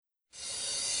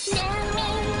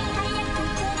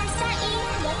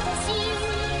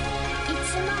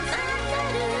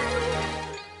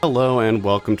Hello and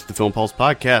welcome to the Film Pulse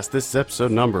Podcast. This is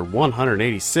episode number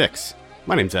 186.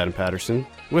 My name's Adam Patterson.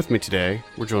 With me today,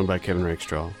 we're joined by Kevin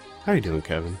Rakestraw. How you doing,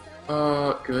 Kevin?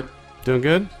 Good. Doing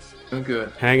good? Doing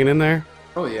good. Hanging in there?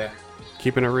 Oh, yeah.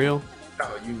 Keeping it real?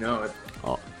 Oh, you know it.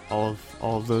 All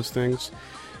of those things.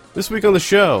 This week on the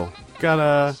show, got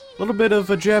a little bit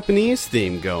of a Japanese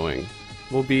theme going.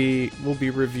 We'll be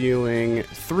reviewing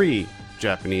 3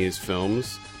 Japanese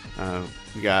films.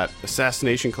 We got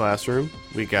Assassination Classroom,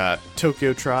 we got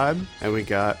Tokyo Tribe, and we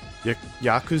got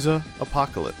Yakuza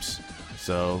Apocalypse.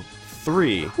 So,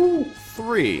 3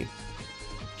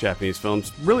 Japanese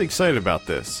films. Really excited about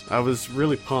this. I was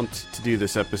really pumped to do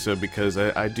this episode because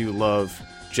I do love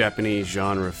Japanese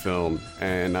genre film,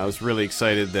 and I was really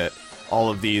excited that all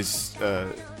of these,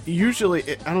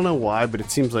 usually, I don't know why, but it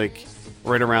seems like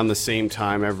right around the same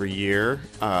time every year,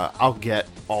 I'll get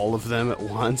all of them at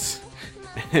once.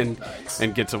 And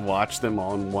get to watch them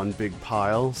all in one big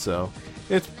pile, so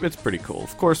it's pretty cool.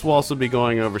 Of course, we'll also be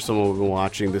going over some of what we've been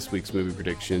watching, this week's movie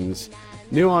predictions,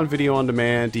 new on video on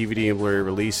demand, DVD and Blu-ray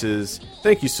releases.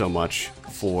 Thank you so much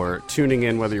for tuning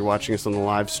in, whether you're watching us on the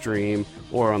live stream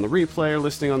or on the replay or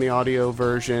listening on the audio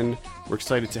version. We're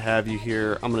excited to have you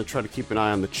here. I'm going to try to keep an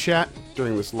eye on the chat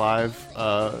during this live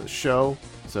show,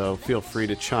 so feel free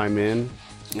to chime in,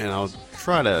 and I'll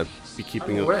try to be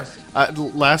keeping it.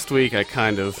 Last week I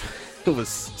kind of was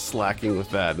slacking with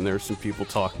that, and there were some people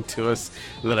talking to us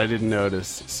that I didn't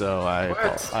notice, so I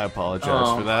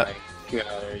apologize for that. Oh my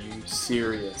god, are you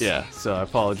serious? Yeah, so I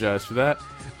apologize for that.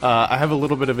 I have a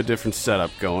little bit of a different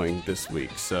setup going this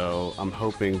week, so I'm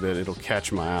hoping that it'll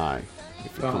catch my eye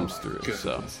if it comes through. Goodness.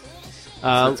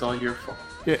 So it's all your fault.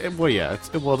 Yeah,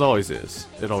 it always is.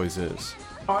 It always is.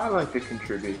 Oh, I like to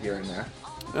contribute here and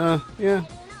there. Yeah.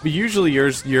 But usually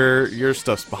your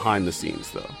stuff's behind the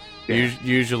scenes, though. Yeah.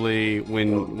 Usually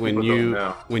when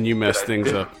you mess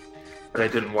things up. But I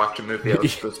didn't watch a movie I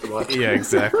was supposed to watch. Yeah,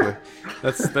 exactly.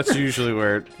 That's usually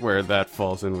where that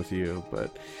falls in with you.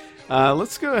 But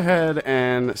let's go ahead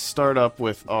and start up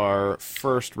with our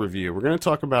first review. We're going to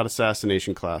talk about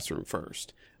Assassination Classroom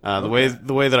first. The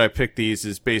way that I picked these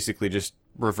is basically just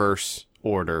reverse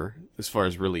order as far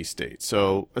as release date.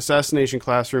 So Assassination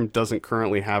Classroom doesn't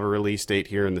currently have a release date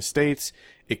here in the States.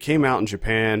 It came out in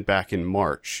Japan back in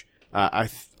March.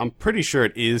 I'm pretty sure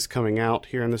it is coming out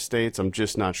here in the States. I'm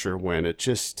just not sure when. It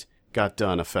just got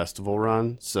done a festival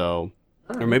run, so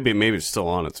or maybe it's still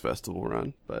on its festival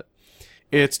run. But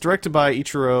it's directed by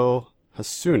Ichiro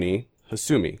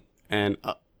Hasumi, and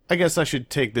I guess I should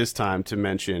take this time to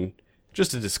mention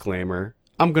just a disclaimer.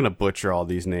 I'm going to butcher all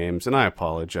these names, and I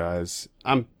apologize.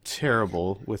 I'm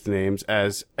terrible with names,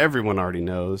 as everyone already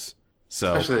knows.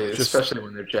 So especially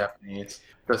when they're Japanese.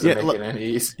 Doesn't make it any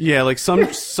easier. Yeah, like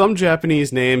some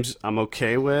Japanese names I'm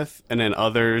okay with, and then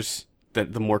others,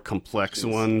 that the more complex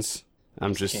ones,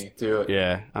 I'm just can't do it.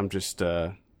 Yeah, I'm just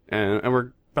and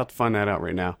we're about to find that out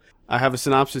right now. I have a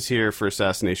synopsis here for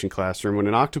Assassination Classroom. When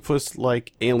an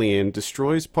octopus-like alien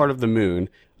destroys part of the moon,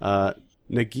 Nagisa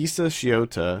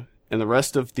Shiota and the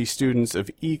rest of the students of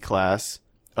E-Class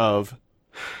of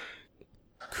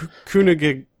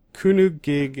Kunigig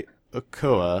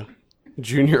Okoa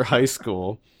Junior High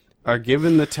School are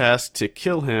given the task to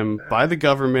kill him by the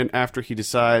government after he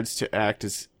decides to act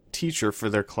as teacher for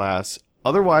their class.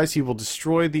 Otherwise, he will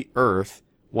destroy the Earth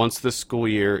once the school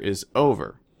year is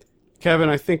over. Kevin,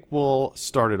 I think we'll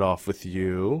start it off with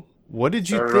you. What did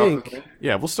you think?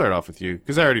 Yeah, we'll start off with you,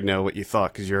 because I already know what you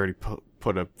thought, because you already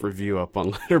put a review up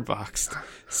on Letterboxd.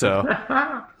 So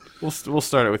we'll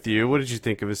start it with you. What did you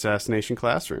think of Assassination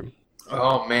Classroom?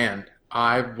 Oh man,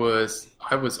 I was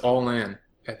all in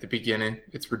at the beginning.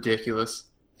 It's ridiculous.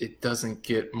 It doesn't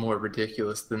get more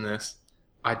ridiculous than this.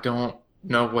 I don't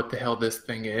know what the hell this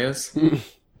thing is.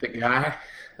 The guy,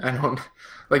 I don't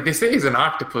like. They say he's an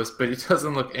octopus, but he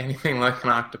doesn't look anything like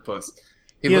an octopus.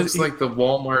 He looks like the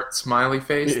Walmart smiley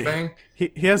face thing.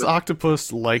 He has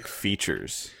octopus-like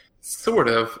features. Sort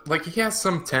of. Like, he has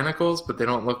some tentacles, but they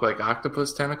don't look like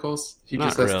octopus tentacles. He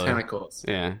just has tentacles.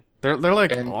 Yeah. They're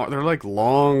like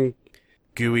long,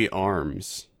 gooey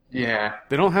arms. Yeah.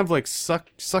 They don't have like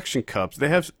suction cups. He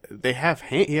has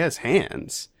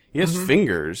hands. He has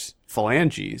fingers,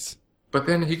 phalanges. But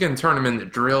then he can turn them into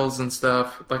drills and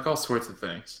stuff, like all sorts of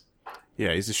things.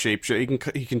 Yeah, he's a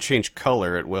shapeshifter. He can change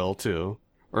color at will too.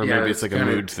 Or maybe it's like a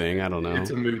mood thing. I don't know. It's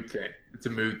a mood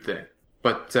thing.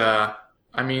 But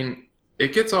I mean,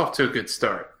 it gets off to a good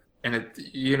start, and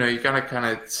you gotta kind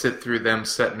of sit through them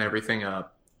setting everything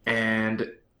up. And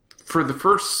for the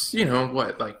first,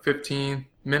 15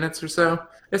 minutes or so,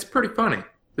 it's pretty funny.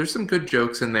 there's some good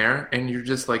jokes in there, and you're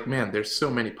just like, man, there's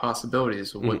so many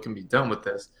possibilities of what can be done with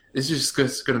this. It's just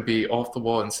going to be off the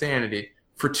wall insanity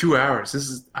for 2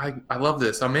 hours. I love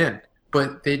this. I'm in.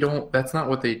 But they don't. That's not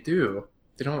what they do.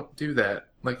 They don't do that.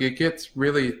 Like, it gets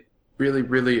really, really,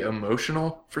 really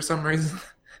emotional for some reason.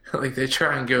 Like, they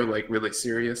try and go like really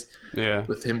serious. Yeah.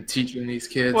 With him teaching these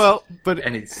kids. Well, but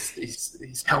and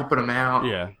he's helping them out.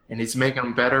 Yeah. And he's making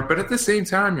them better. But at the same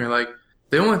time, you're like,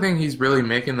 the only thing he's really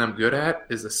making them good at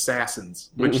is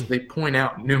assassins, which they point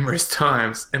out numerous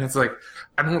times. And it's like,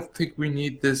 I don't think we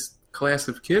need this class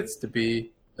of kids to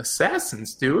be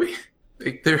assassins, do we?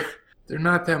 Like, they're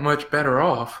not that much better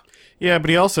off. Yeah, but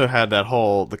he also had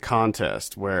the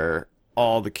contest where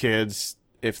all the kids,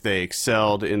 if they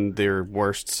excelled in their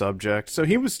worst subject, so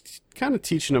he was kind of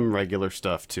teaching them regular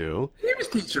stuff too. He was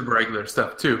teaching them regular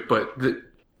stuff too, but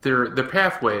the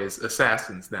pathway is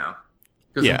assassins now.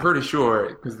 Because I'm pretty sure,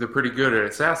 because they're pretty good at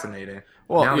assassinating,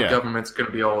 now the government's going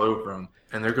to be all over them,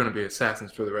 and they're going to be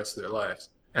assassins for the rest of their lives.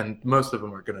 And most of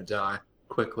them are going to die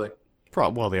quickly.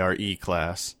 Well, they are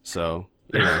E-class, so,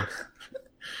 you know.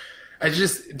 It's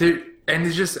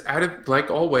just out of,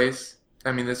 like always,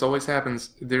 I mean, this always happens,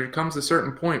 there comes a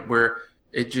certain point where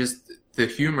the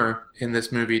humor in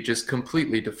this movie just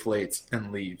completely deflates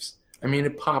and leaves. I mean,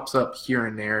 it pops up here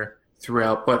and there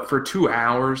throughout, but for 2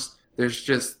 hours,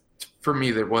 for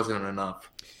me, there wasn't enough.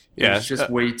 Yeah, it's just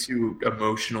way too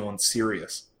emotional and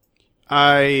serious.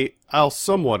 I'll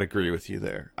somewhat agree with you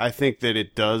there. I think that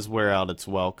it does wear out its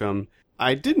welcome.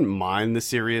 I didn't mind the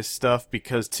serious stuff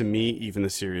because to me, even the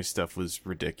serious stuff was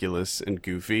ridiculous and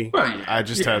goofy. Well,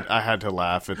 yeah, I had to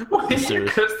laugh at the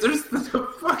serious. Because there's the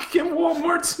fucking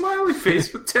Walmart smiley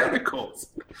face with tentacles.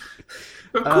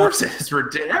 Of course,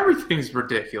 everything's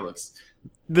ridiculous.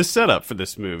 The setup for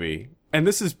this movie. And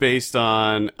this is based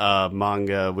on a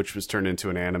manga, which was turned into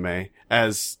an anime,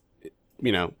 as,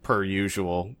 you know, per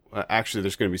usual. Actually,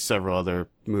 there's going to be several other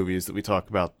movies that we talk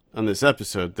about on this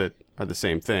episode that are the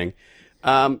same thing.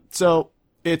 So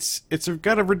it's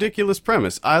got a ridiculous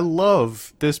premise. I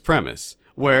love this premise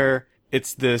where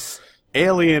it's this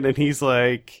alien and he's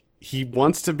like, he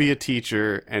wants to be a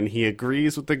teacher and he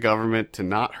agrees with the government to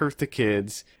not hurt the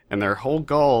kids, and their whole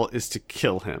goal is to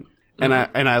kill him.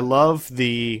 Mm-hmm. And I love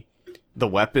the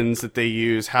weapons that they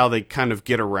use, how they kind of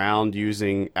get around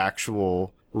using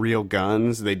actual real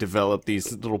guns. They develop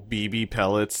these little BB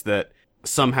pellets that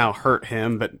somehow hurt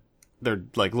him, but they're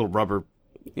like little rubber,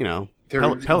 you know,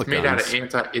 pellet guns.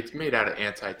 It's made out of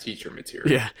anti-teacher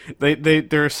material. Yeah,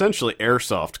 they're essentially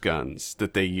airsoft guns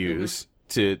that they use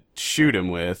to shoot him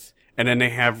with, and then they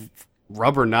have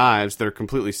rubber knives that are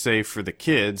completely safe for the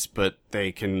kids, but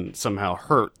they can somehow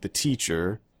hurt the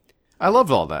teacher. I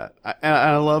love all that.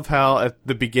 I love how at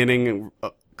the beginning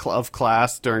of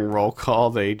class during roll call,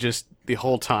 the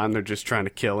whole time they're just trying to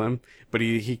kill him, but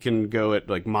he can go at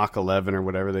like Mach 11 or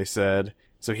whatever they said.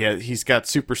 So he's got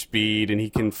super speed and he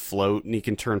can float and he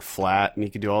can turn flat and he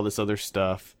can do all this other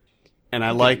stuff. And I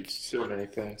like so many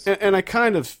things. And I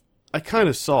kind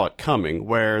of saw it coming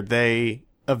where they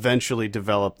eventually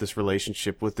develop this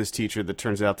relationship with this teacher that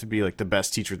turns out to be like the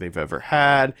best teacher they've ever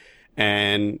had.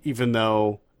 And even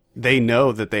though they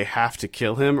know that they have to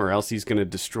kill him or else he's going to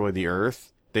destroy the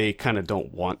earth, they kind of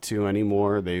don't want to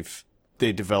anymore. They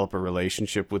develop a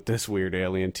relationship with this weird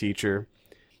alien teacher.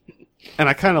 And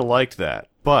I kind of liked that.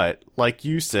 But, like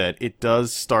you said, it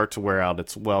does start to wear out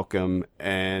its welcome.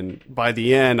 And by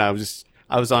the end, I was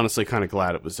honestly kind of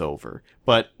glad it was over.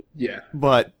 But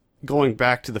going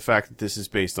back to the fact that this is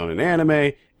based on an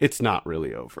anime, it's not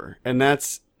really over. And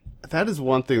that is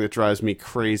one thing that drives me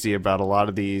crazy about a lot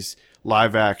of these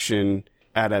live action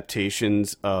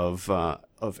adaptations of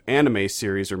anime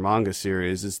series or manga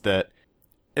series is that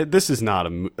this is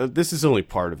only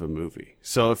part of a movie.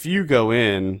 So if you go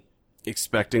in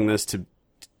expecting this to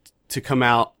come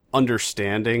out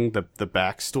understanding the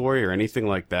backstory or anything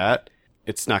like that,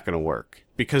 it's not going to work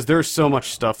because there's so much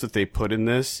stuff that they put in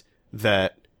this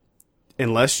that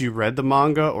unless you read the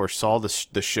manga or saw the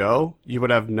show, you would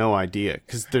have no idea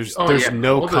because there's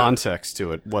no context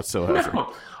to it whatsoever.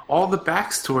 No. All the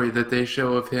backstory that they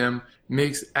show of him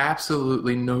makes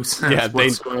absolutely no sense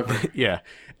whatsoever.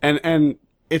 And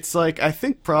it's like, I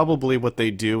think probably what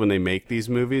they do when they make these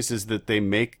movies is that they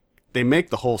make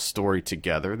the whole story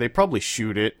together. They probably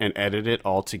shoot it and edit it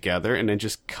all together and then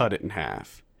just cut it in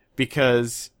half.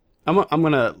 Because I'm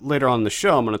gonna later on in the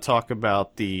show I'm gonna talk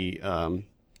about the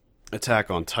Attack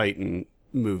on Titan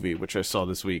movie, which I saw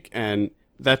this week, and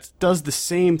that does the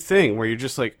same thing where you're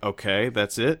just like, okay,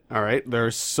 that's it. All right.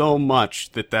 There's so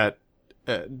much that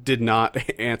did not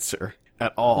answer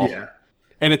at all. Yeah.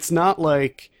 And it's not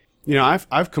like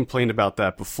I've complained about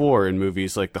that before in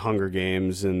movies like The Hunger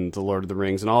Games and The Lord of the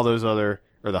Rings and all those other,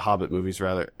 or the Hobbit movies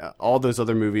rather, all those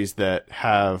other movies that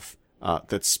have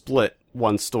that split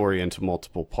one story into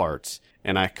multiple parts.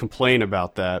 And I complain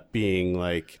about that being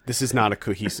like, this is not a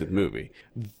cohesive movie.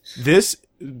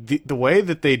 The way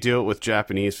that they do it with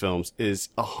Japanese films is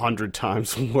 100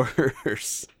 times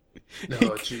worse. No,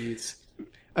 jeez.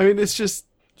 I mean,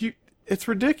 it's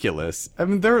ridiculous. I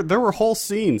mean, there were whole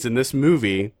scenes in this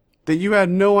movie that you had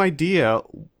no idea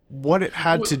what it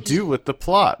had to do with the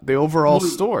plot, the overall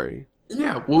story.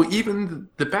 Yeah, well, even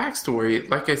the backstory,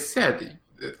 like I said,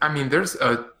 I mean,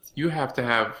 you have to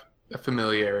have a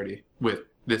familiarity with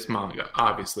this manga,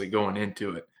 obviously, going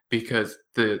into it, because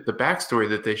the backstory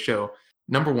that they show,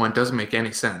 number one, doesn't make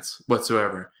any sense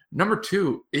whatsoever. Number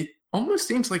two, it almost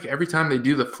seems like every time they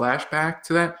do the flashback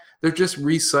to that, they're just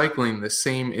recycling the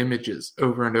same images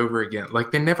over and over again.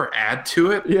 Like, they never add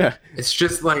to it. Yeah. It's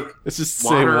just like it's just the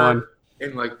same one.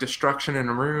 And like destruction in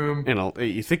a room. And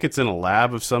you think it's in a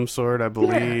lab of some sort, I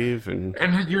believe. Yeah.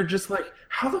 And you're just like,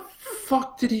 how the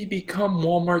fuck did he become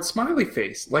Walmart Smiley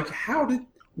Face? Like,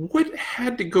 what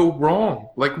had to go wrong?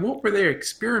 Like, what were they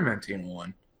experimenting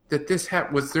on? That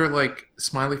was there like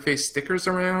smiley face stickers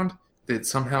around that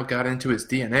somehow got into his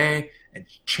DNA and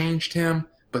changed him?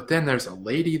 But then there's a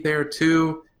lady there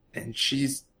too, and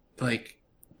she's like,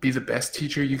 be the best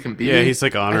teacher you can be. Yeah, he's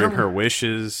like honoring her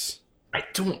wishes. I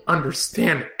don't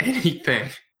understand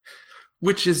anything,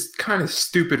 which is kind of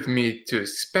stupid for me to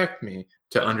expect me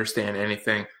to understand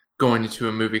anything going into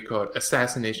a movie called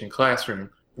Assassination Classroom,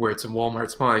 where it's a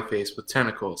Walmart smiley face with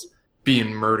tentacles being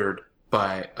murdered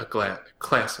by a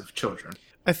class of children.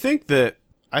 I think that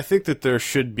there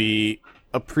should be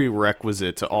a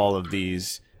prerequisite to all of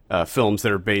these films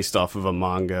that are based off of a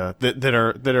manga that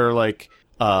are like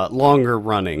longer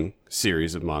running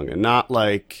series of manga, not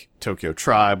like Tokyo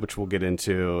Tribe, which we'll get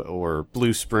into, or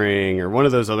Blue Spring, or one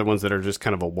of those other ones that are just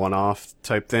kind of a one-off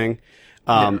type thing.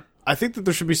 I think that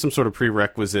there should be some sort of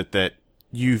prerequisite that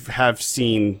you have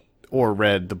seen or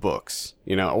read the books,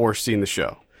 or seen the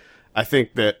show. I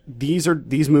think that these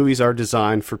movies are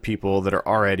designed for people that are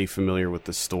already familiar with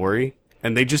the story,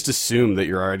 and they just assume that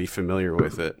you're already familiar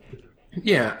with it.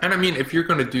 Yeah, and I mean, if you're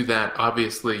going to do that,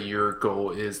 obviously your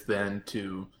goal is then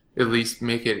to at least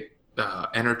make it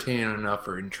entertaining enough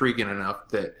or intriguing enough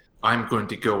that I'm going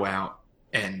to go out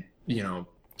and,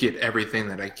 get everything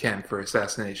that I can for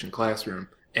Assassination Classroom.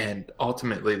 And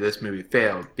ultimately this movie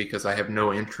failed because I have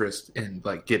no interest in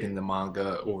like getting the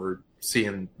manga or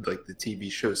seeing like the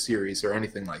TV show series or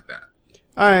anything like that.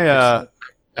 I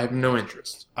have no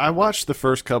interest. I watched the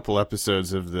first couple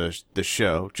episodes of the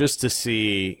show just to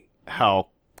see how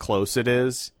close it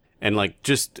is, and like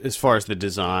just as far as the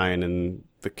design and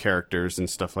the characters and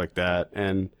stuff like that.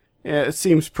 And yeah, it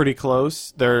seems pretty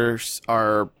close. There's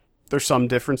some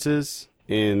differences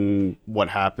in what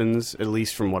happens, at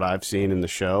least from what I've seen in the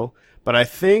show. But I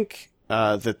think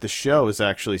that the show is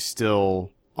actually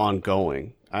still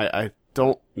ongoing. I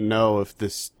don't know if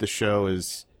the show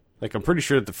is, like, I'm pretty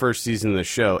sure that the first season of the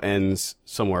show ends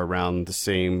somewhere around the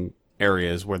same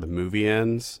area as where the movie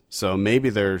ends. So maybe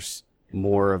there's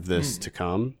more of this to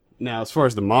come. Now, as far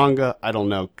as the manga, I don't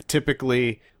know.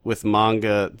 Typically, with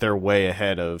manga, they're way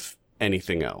ahead of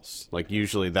anything else. Like,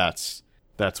 usually that's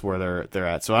where they're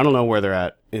at. So I don't know where they're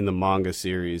at in the manga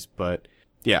series, but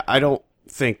yeah, I don't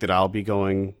think that I'll be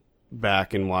going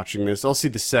back and watching this. I'll see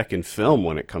the second film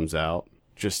when it comes out,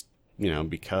 just,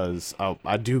 because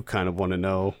I do kind of want to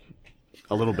know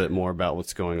a little bit more about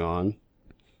what's going on.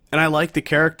 And I like the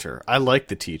character. I like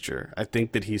the teacher. I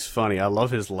think that he's funny. I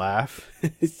love his laugh.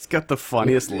 He's got the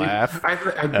funniest laugh. I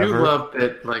do love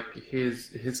that, like, his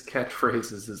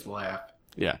catchphrase is his laugh.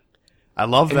 Yeah. I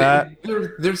love that.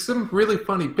 There's some really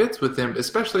funny bits with him,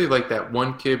 especially like that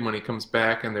one kid when he comes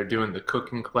back and they're doing the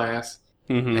cooking class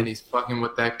and he's fucking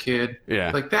with that kid.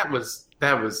 Yeah. Like that was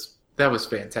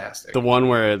fantastic. The one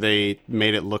where they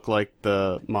made it look like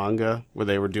the manga, where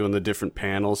they were doing the different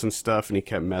panels and stuff, and he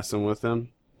kept messing with them.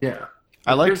 Yeah.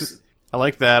 I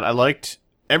liked that. I liked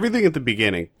everything at the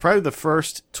beginning. Probably the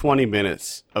first 20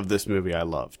 minutes of this movie I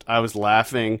loved. I was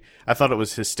laughing. I thought it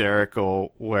was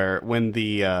hysterical when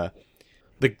the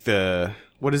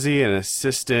what is he, an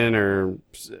assistant or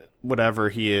whatever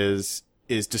he is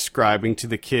describing to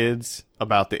the kids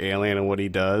about the alien and what he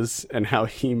does and how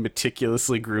he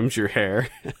meticulously grooms your hair.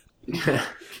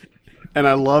 And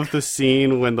I love the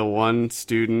scene when the one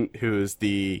student who is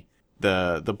the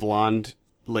blonde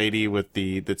lady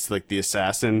that's like the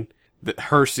assassin,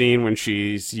 her scene when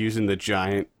she's using the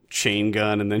giant chain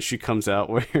gun and then she comes out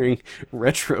wearing a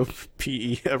retro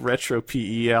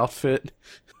PE outfit.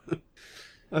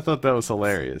 I thought that was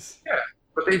hilarious. Yeah,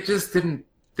 but they just didn't.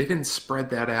 They didn't spread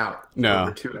that out No.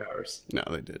 over 2 hours. No,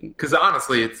 they didn't. Because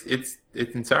honestly, it's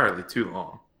entirely too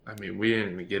long. I mean, we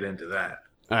didn't even get into that.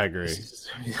 I agree. It's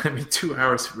just, I mean, 2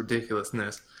 hours of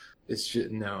ridiculousness. It's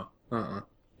just no.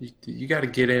 You got to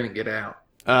get in and get out.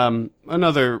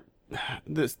 Another.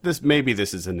 This maybe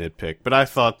this is a nitpick, but I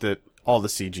thought that all the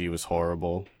CG was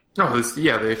horrible. No,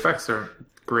 the effects are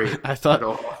great. I thought at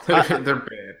all. They're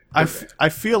bad. I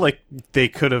feel like they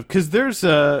could have, because there's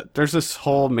this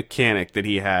whole mechanic that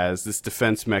he has, this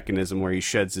defense mechanism where he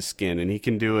sheds his skin, and he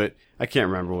can do it. I can't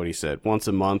remember what he said, once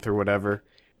a month or whatever.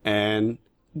 And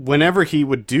whenever he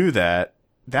would do that,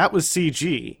 that was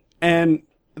CG. And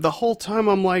the whole time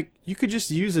I'm like, you could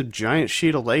just use a giant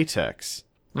sheet of latex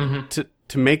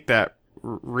to make that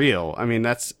real. I mean,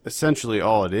 that's essentially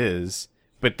all it is.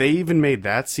 But they even made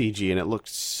that CG, and it looked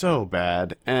so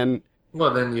bad. And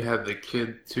well, then you have the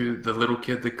kid too, the little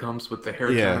kid that comes with the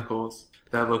hair tentacles.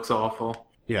 That looks awful.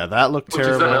 Yeah, that looked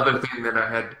terrible. Which is another thing that I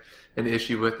had an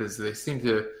issue with, is they seem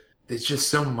to. There's just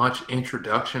so much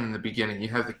introduction in the beginning. You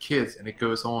have the kids, and it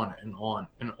goes on and on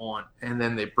and on, and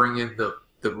then they bring in the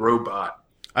robot.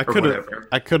 I could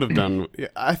have done.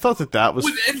 I thought that was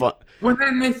fun. When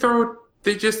then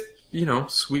they just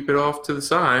sweep it off to the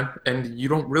side, and you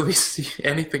don't really see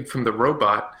anything from the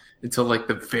robot until like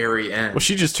the very end. Well,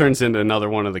 she just turns into another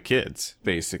one of the kids,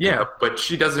 basically. Yeah, but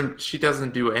she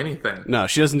doesn't do anything. No,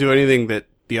 she doesn't do anything that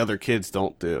the other kids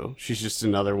don't do. She's just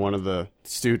another one of the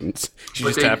students. She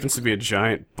happens to be a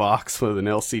giant box with an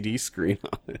LCD screen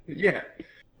on it. Yeah,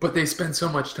 but they spend so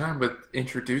much time with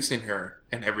introducing her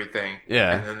and everything.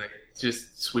 Yeah. And then they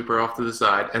just sweep her off to the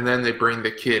side, and then they bring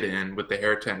the kid in with the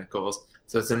hair tentacles.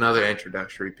 So it's another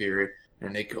introductory period,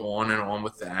 and they go on and on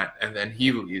with that, and then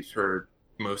he leaves for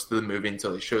most of the movie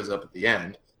until he shows up at the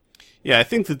end. Yeah, I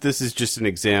think that this is just an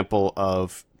example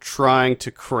of trying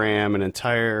to cram an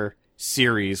entire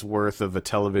series worth of a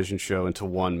television show into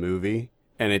one movie,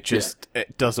 and it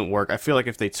doesn't work. I feel like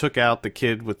if they took out the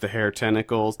kid with the hair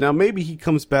tentacles, now maybe he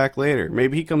comes back later.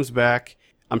 Maybe he comes back.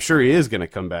 I'm sure he is going to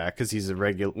come back because he's a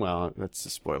regular. Well, that's a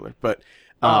spoiler, but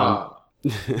I'm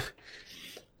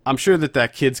sure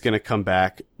that kid's going to come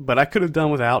back, but I could have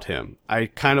done without him. I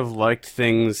kind of liked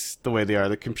things the way they are.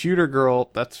 The computer girl,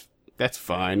 that's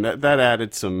fine. That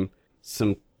added some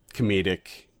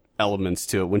comedic elements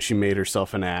to it when she made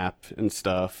herself an app and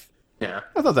stuff. Yeah.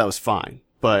 I thought that was fine.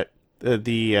 But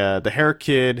the hair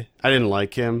kid, I didn't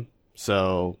like him.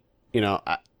 So,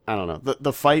 I don't know.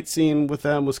 The fight scene with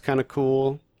them was kind of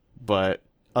cool, but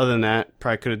other than that,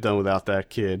 probably could have done without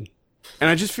that kid. And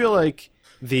I just feel like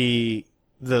the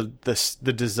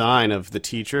design of the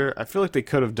teacher, I feel like they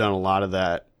could have done a lot of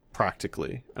that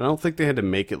practically. I don't think they had to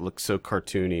make it look so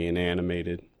cartoony and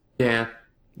animated. Yeah.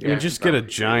 You just get a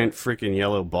giant freaking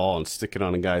yellow ball and stick it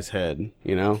on a guy's head,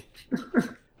 And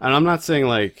I'm not saying,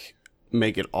 like,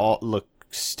 make it all look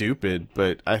stupid,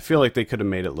 but I feel like they could have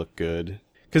made it look good.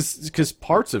 Because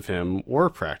parts of him were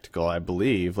practical, I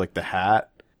believe, like the hat,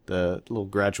 the little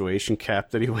graduation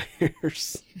cap that he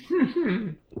wears.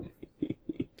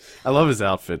 I love his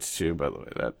outfits too, by the way.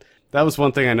 That was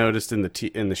one thing I noticed in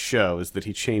the show, is that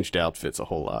he changed outfits a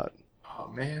whole lot. Oh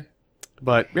man.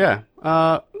 But yeah,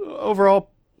 overall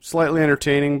slightly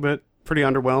entertaining, but pretty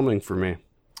underwhelming for me.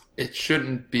 It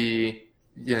shouldn't be,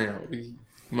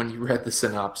 when you read the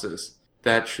synopsis,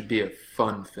 that should be a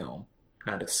fun film,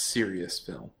 not a serious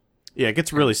film. Yeah, it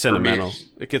gets really sentimental.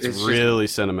 It gets really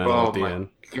sentimental at the end.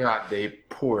 God, they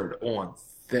poured on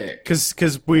thick.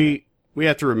 Because we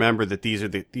have to remember that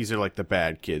these are like the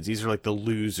bad kids. These are like the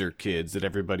loser kids that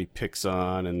everybody picks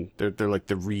on, and they're like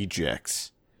the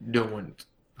rejects. No one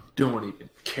even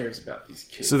cares about these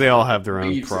kids. So they all have their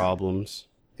own problems.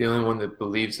 The only one that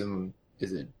believes in them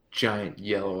is a giant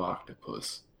yellow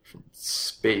octopus from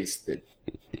space that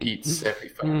eats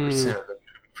 75% of them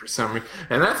for some reason.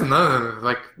 And that's another,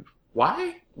 like,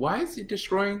 why is he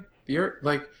destroying the Earth?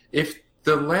 Like, if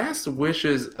the last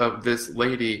wishes of this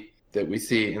lady that we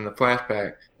see in the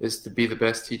flashback is to be the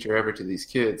best teacher ever to these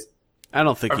kids, I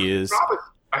don't think he is.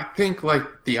 I think,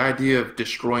 like, the idea of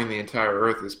destroying the entire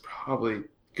Earth is probably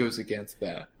goes against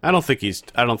that. I don't think he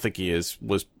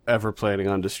was ever planning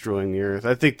on destroying the Earth.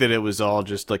 I think that it was all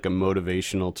just like a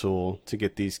motivational tool to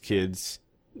get these kids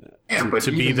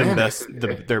to be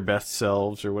their best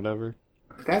selves or whatever.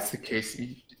 If that's the case,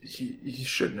 he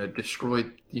shouldn't have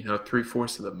destroyed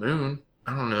 3/4 of the moon.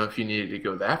 I don't know if you needed to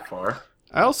go that far.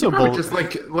 I also just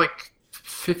like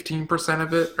 15%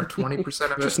 of it or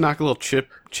 20% of it. Just knock a little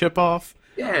chip off.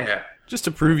 Yeah. Just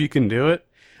to prove you can do it.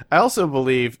 I also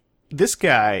believe this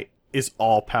guy is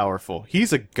all powerful.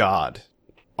 He's a god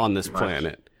on this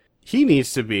planet. He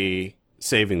needs to be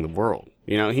saving the world.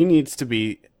 You know, he needs to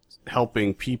be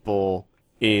helping people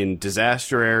in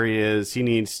disaster areas. He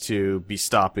needs to be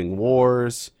stopping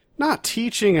wars, not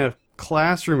teaching a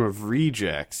classroom of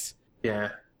rejects. Yeah.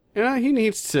 You know, he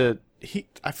needs to.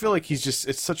 I feel like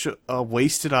it's such a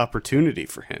wasted opportunity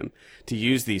for him to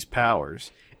use these powers.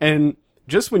 And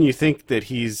just when you think that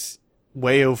he's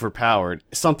way overpowered,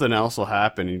 something else will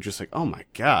happen, and you're just like, oh my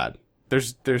god,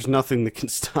 there's nothing that can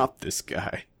stop this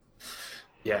guy.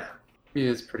 Yeah, he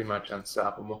is pretty much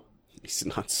unstoppable. He's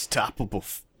an unstoppable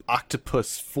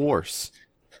octopus force.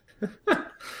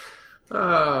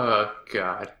 Oh,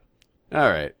 God. All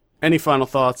right. Any final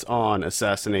thoughts on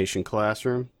Assassination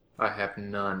Classroom? I have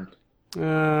none.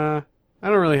 I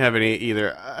don't really have any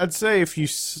either. I'd say if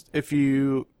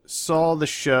you saw the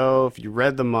show, if you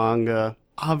read the manga,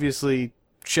 obviously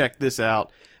check this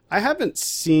out. I haven't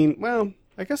seen, well,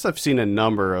 I guess I've seen a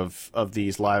number of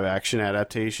these live action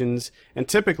adaptations, and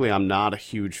typically I'm not a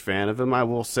huge fan of them. I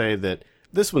will say that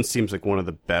this one seems like one of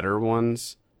the better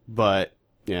ones, but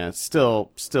yeah, it's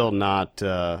still not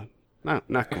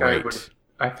great.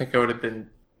 I think I would have been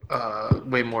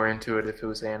way more into it if it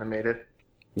was animated.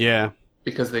 Yeah.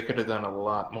 Because they could have done a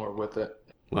lot more with it.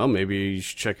 Well, maybe you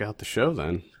should check out the show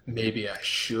then. Maybe I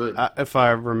should. If I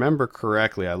remember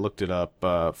correctly, I looked it up.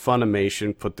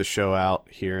 Funimation put the show out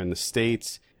here in the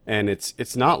States, and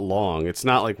it's not long. It's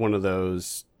not like one of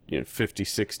those 50,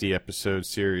 60 episode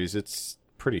series. It's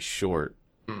pretty short.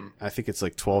 I think it's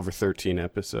like 12 or 13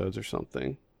 episodes or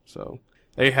something. So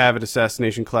there you have it,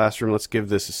 Assassination Classroom. Let's give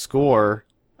this a score.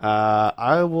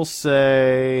 I will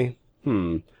say,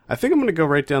 I think I'm going to go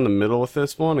right down the middle with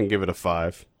this one and give it a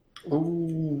 5.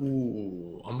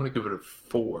 Ooh, I'm going to give it a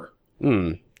 4.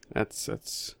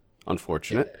 That's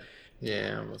unfortunate.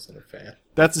 Yeah, I wasn't a fan.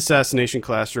 That's Assassination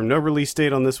Classroom. No release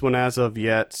date on this one as of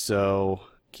yet, so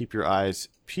keep your eyes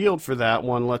peeled for that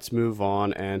one. Let's move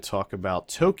on and talk about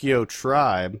Tokyo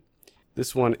Tribe.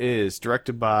 This one is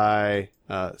directed by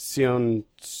Sion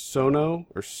Sono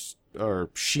or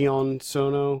Shion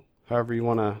Sono, however you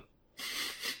want to.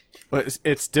 But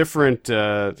it's different.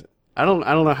 I don't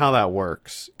know how that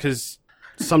works, because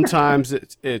sometimes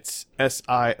it's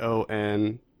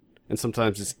Sion and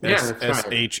sometimes it's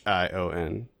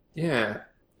Shion. Yeah.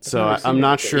 So I'm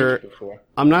not sure.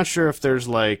 I'm not sure if there's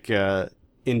like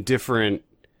in different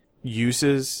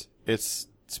uses it's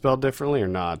spelled differently or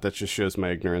not. That just shows my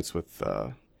ignorance with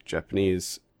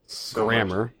Japanese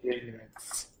grammar.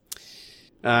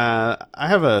 I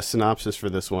have a synopsis for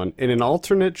this one. In an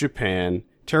alternate Japan,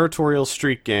 territorial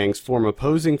street gangs form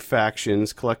opposing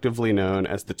factions collectively known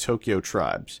as the Tokyo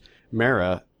Tribes.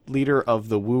 Mera, leader of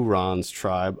the Wuran's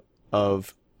tribe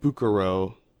of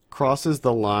Bukuro, crosses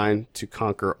the line to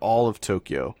conquer all of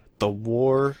Tokyo. The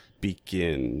war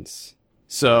begins.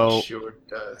 So it sure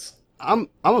does. I'm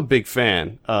a big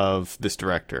fan of this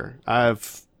director.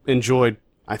 I've enjoyed,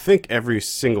 I think, every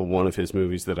single one of his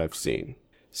movies that I've seen.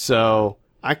 So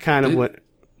I kind of went.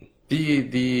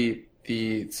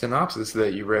 The synopsis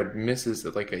that you read misses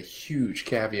like a huge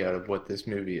caveat of what this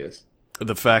movie is.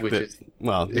 The fact that it's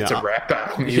a rap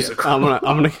battle musical.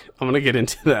 I'm gonna get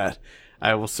into that.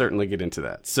 I will certainly get into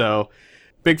that. So,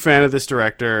 big fan of this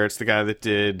director. It's the guy that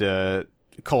did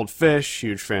Cold Fish.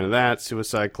 Huge fan of that.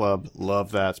 Suicide Club.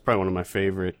 Love that. It's probably one of my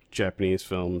favorite Japanese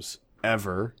films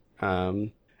ever.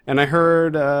 And I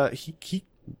heard he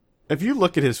if you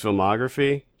look at his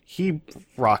filmography, he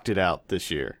rocked it out this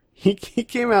year. He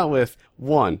came out with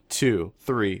 1, 2,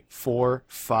 3, 4,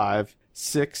 5,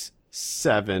 6,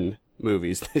 7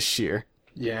 movies this year.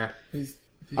 Yeah.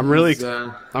 I'm really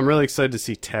excited to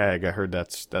see Tag. I heard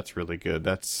that's really good.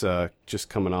 That's just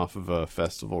coming off of a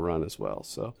festival run as well.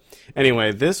 So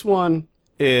anyway, this one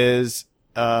is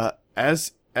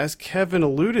as Kevin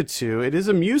alluded to, it is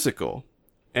a musical,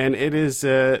 and it is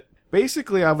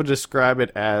basically, I would describe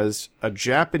it as a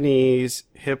Japanese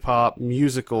hip-hop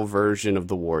musical version of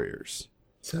The Warriors.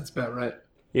 Sounds about right.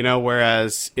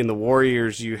 Whereas in The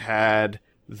Warriors you had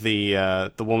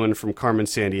the woman from Carmen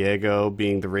Sandiego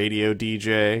being the radio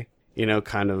DJ,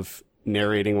 kind of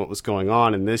narrating what was going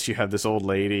on. In this, you have this old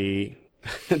lady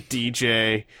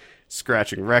DJ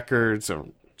scratching records, or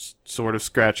sort of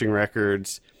scratching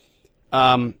records.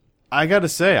 I gotta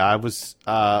say, I was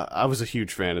a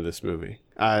huge fan of this movie.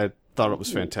 I thought it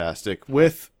was fantastic.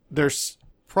 There's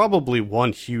probably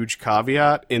one huge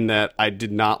caveat in that I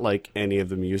did not like any of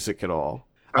the music at all.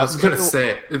 I was going to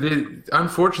say,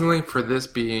 unfortunately for this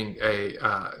being a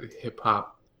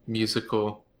hip-hop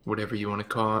musical, whatever you want to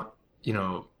call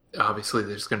it, obviously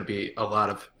there's going to be a lot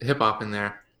of hip-hop in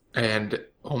there. And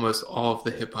almost all of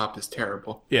the hip hop is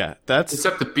terrible, Yeah, that's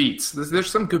except the beats. There's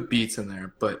some good beats in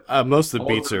there, but most of the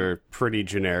all of beats them, are pretty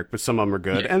generic, but some of them are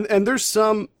good. yeah. And there's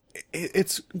some.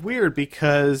 It's weird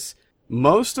because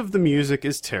most of the music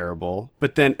is terrible,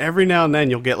 but then every now and then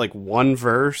you'll get like one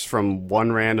verse from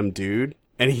one random dude,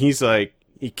 and he's like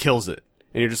he kills it,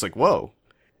 and you're just like whoa.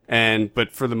 And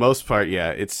but for the most part, yeah,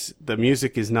 it's the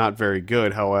music is not very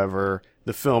good. However,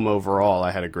 the film overall,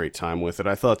 I had a great time with it.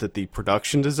 I thought that the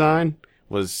production design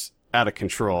was out of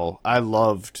control. I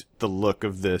loved the look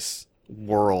of this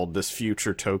world, this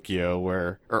future Tokyo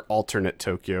or alternate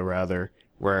Tokyo rather,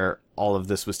 where all of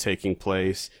this was taking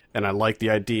place. And I liked the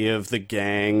idea of the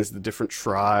gangs, the different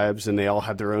tribes, and they all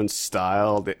had their own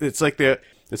style.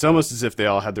 It's almost as if they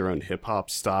all had their own hip hop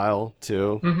style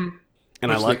too. Hmm.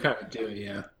 And Which I they like kind of do,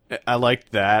 yeah. I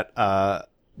liked that.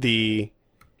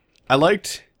 I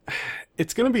liked.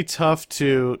 It's gonna be tough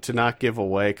to not give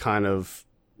away kind of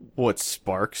what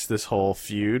sparks this whole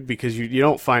feud because you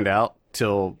don't find out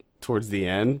till towards the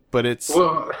end. But it's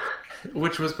Well,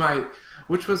 which was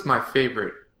my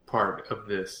favorite part of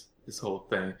this whole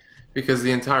thing, because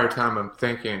the entire time I'm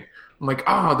like,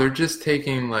 oh, they're just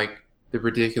taking like the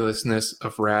ridiculousness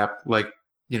of rap, like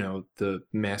the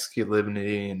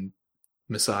masculinity and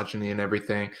misogyny and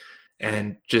everything,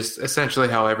 and just essentially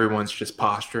how everyone's just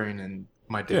posturing and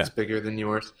my dick's yeah bigger than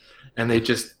yours, and they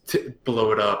just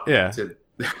blow it up. yeah. To,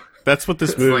 That's what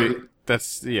this it's movie. like,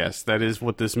 That's yes. That is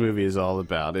what this movie is all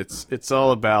about. It's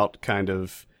all about kind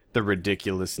of the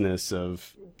ridiculousness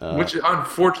of. which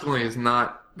unfortunately is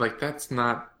not like that's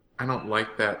not. I don't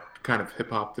like that kind of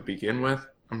hip hop to begin with.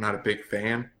 I'm not a big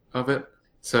fan of it,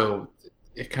 so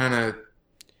it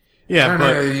Yeah,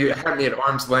 but you had me at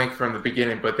arm's length from the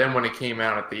beginning, but then when it came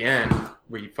out at the end,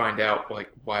 where you find out like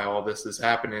why all this is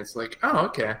happening, it's like, oh,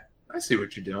 okay, I see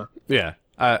what you're doing. yeah,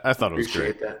 I thought it was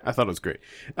great. Appreciate that. I thought it was great.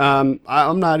 I'm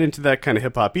not into that kind of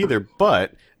hip hop either,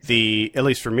 but at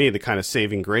least for me, the kind of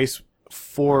saving grace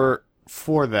for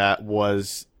that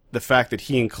was the fact that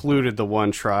he included the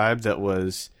one tribe that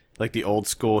was like the old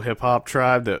school hip hop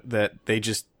tribe that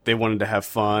they wanted to have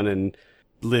fun and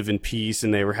live in peace,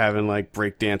 and they were having like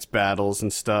breakdance battles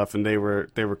and stuff, and they were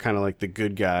kind of like the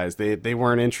good guys. They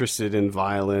weren't interested in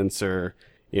violence or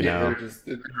Yeah,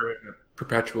 they're in a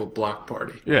perpetual block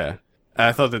party. yeah.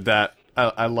 I thought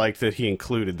I liked that he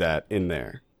included that in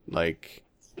there, like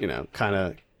kind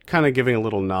of giving a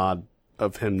little nod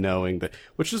of him knowing that,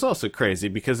 which is also crazy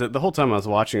because the whole time I was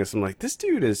watching this, I'm like, this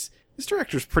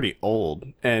director's pretty old,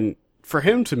 and for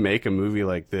him to make a movie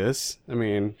like this, I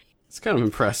mean, it's kind of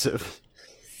impressive.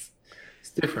 It's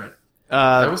different.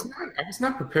 Uh, I was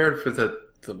not prepared for the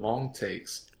long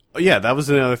takes. yeah, that was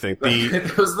another thing.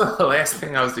 It was the last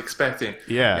thing I was expecting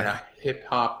in Yeah, a hip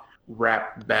hop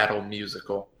rap battle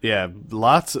musical. yeah,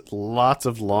 lots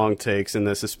of long takes in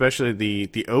this, especially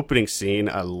the opening scene.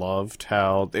 I loved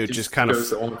how it just kind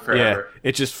goes of on forever.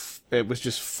 it was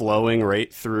just flowing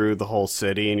right through the whole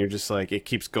city, and you're just like it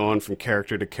keeps going from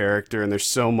character to character, and there's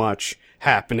so much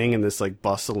happening in this like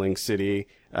bustling city.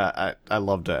 I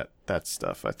loved that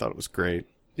stuff. I thought it was great.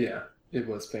 Yeah, it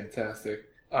was fantastic.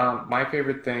 My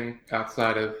favorite thing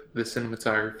outside of the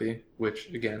cinematography, which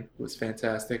again was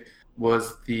fantastic,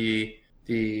 was the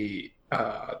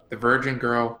virgin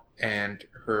girl and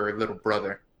her little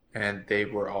brother, and they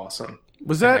were awesome.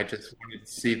 Was And I that just wanted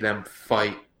to see them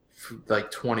fight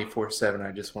like 24/7.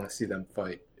 I just want to see them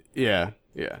fight yeah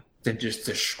and just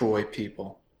destroy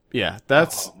people. yeah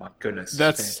that's Oh my goodness,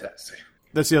 that's fantastic.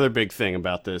 that's the other big thing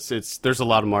about this. There's a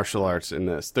lot of martial arts in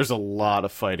this. There's a lot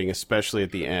of fighting, especially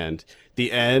at the end.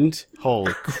 The end,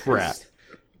 holy crap.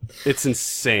 It's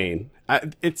insane.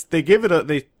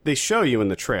 They show you in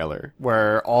the trailer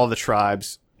where all the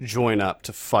tribes join up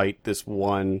to fight this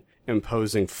one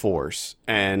imposing force,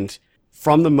 and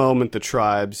from the moment the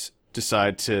tribes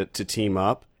decide to team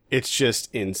up, it's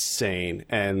just insane.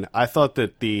 And I thought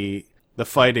that the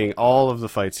fighting, all of the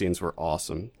fight scenes were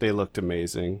awesome. They looked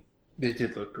amazing. They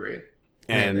did look great.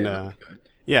 And they looked good.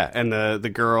 yeah, and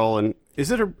the girl, and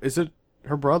is it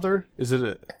her brother? Is it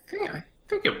a I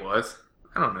think it was.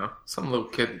 I don't know. Some little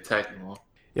kid attacking them all.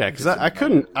 yeah? Because I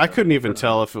couldn't even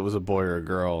tell if it was a boy or a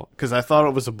girl because I thought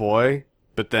it was a boy,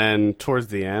 but then towards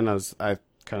the end I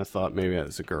kind of thought maybe it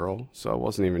was a girl, so I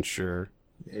wasn't even sure.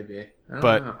 Maybe. I don't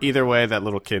But know. either way, that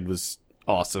little kid was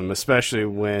awesome, especially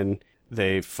when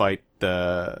they fight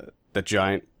the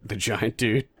giant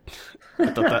dude. I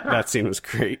thought that scene was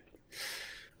great.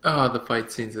 Oh, the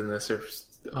fight scenes in this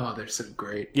they're so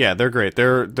great. Yeah, they're great.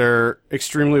 They're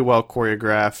extremely well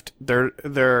choreographed.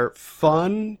 They're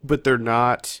fun, but they're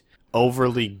not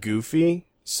overly goofy,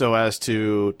 so as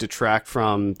to detract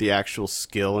from the actual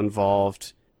skill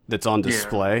involved that's on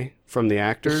display from the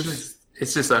actors.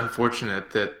 It's just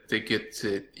unfortunate that they get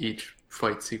to each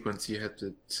fight sequence you have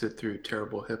to sit through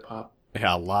terrible hip hop.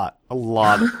 Yeah, a lot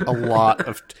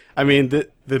of. I mean,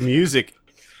 the music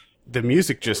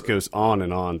just goes on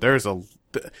and on.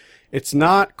 It's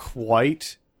not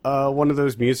quite one of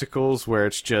those musicals where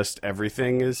it's just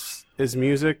everything is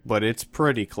music, but it's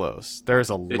pretty close. There's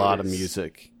a lot of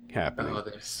music happening. Oh,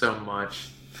 there's so much.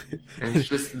 And it's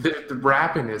just the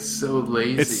rapping is so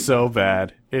lazy. It's so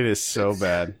bad. It is so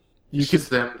bad. It's just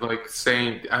them like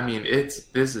saying. I mean, this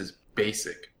is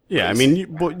basic. Yeah, I mean,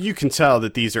 you can tell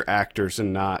that these are actors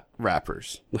and not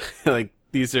rappers. Like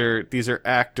these are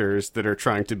actors that are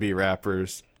trying to be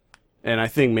rappers, and I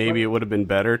think maybe it would have been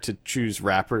better to choose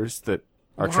rappers that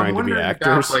are trying to be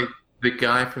actors. About, like the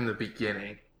guy from the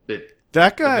beginning,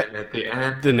 that guy at the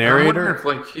end, the narrator. I wonder if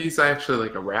like he's actually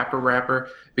like a rapper,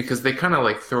 because they kind of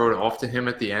like throw it off to him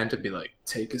at the end to be like,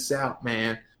 "Take us out,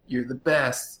 man. You're the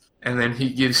best." And then he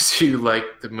gives you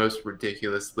like the most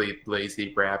ridiculously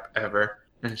lazy rap ever.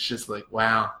 And it's just like,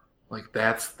 wow, like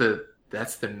that's the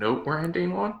note we're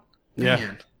ending on?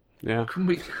 Man. Yeah.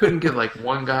 Couldn't get like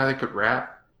one guy that could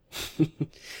rap?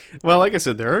 Well, like I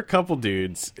said, there are a couple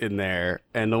dudes in there,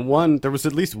 and there was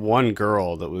at least one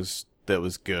girl that was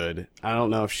good. I don't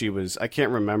know if she was, I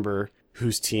can't remember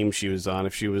whose team she was on,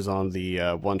 if she was on the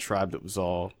one tribe that was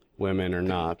all women or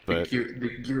not, but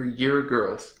the Gear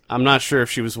girls. I'm not sure if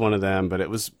she was one of them, but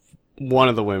it was one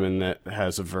of the women that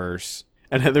has a verse.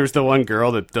 And there's the one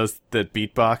girl that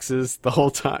beatboxes the whole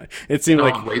time. It seemed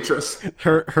like waitress.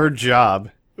 Her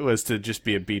job was to just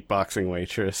be a beatboxing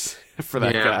waitress for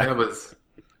that guy. That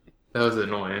was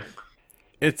annoying.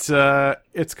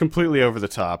 It's completely over the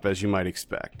top, as you might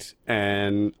expect,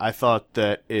 and I thought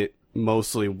that it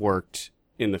mostly worked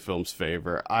in the film's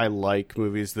favor. I like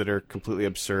movies that are completely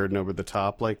absurd and over the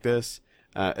top like this,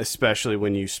 especially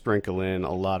when you sprinkle in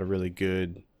a lot of really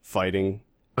good fighting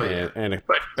and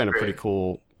a pretty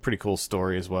cool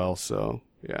story as well. So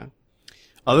yeah.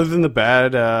 Other than the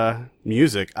bad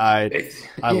music, I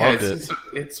loved it.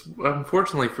 It's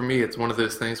unfortunately for me, it's one of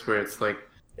those things where it's like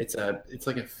a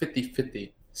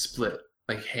 50-50 split.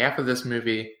 Like half of this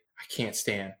movie I can't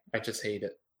stand. I just hate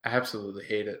it. I absolutely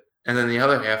hate it. And then the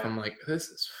other half, I'm like, this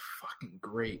is fucking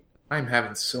great. I'm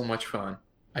having so much fun.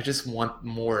 I just want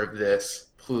more of this,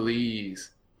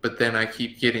 please. But then I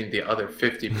keep getting the other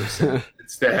 50%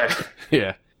 instead.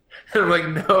 Yeah. And I'm like,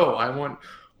 no, I want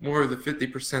more of the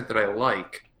 50% that I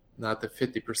like, not the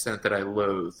 50% that I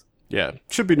loathe. Yeah.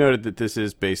 Should be noted that this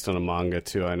is based on a manga,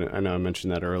 too. I know I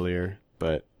mentioned that earlier,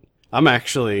 but I'm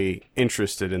actually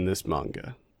interested in this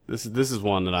manga. This is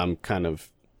one that I'm kind of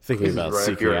thinking about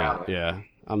seeking out. Yeah.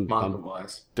 I'm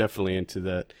definitely into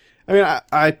that. I mean,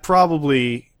 I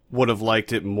probably would have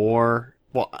liked it more.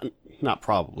 Well, not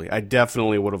probably. I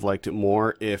definitely would have liked it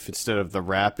more if instead of the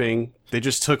rapping, they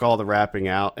just took all the rapping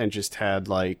out and just had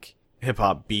like hip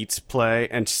hop beats play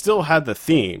and still had the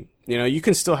theme. You know, you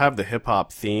can still have the hip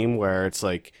hop theme where it's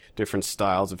like different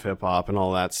styles of hip hop and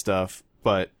all that stuff,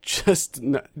 but just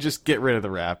get rid of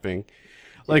the rapping.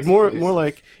 Like more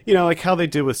like, you know, like how they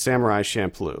did with Samurai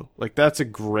Champloo. Like that's a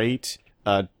great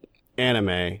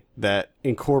anime that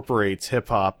incorporates hip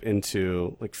hop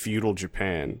into like feudal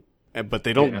Japan, but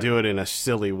they don't do it in a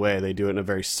silly way. They do it in a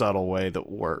very subtle way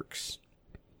that works.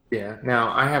 Yeah.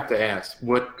 Now I have to ask,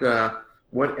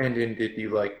 what ending did you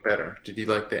like better? Did you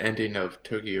like the ending of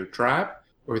Tokyo Tribe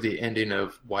or the ending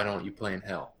of Why Don't You Play in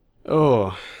Hell?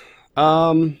 Oh,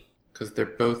 because they're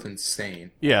both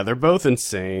insane. Yeah, they're both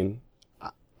insane.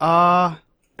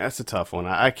 That's a tough one.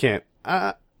 I can't.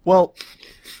 Well,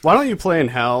 Why Don't You Play in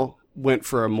Hell went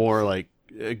for a more like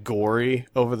gory,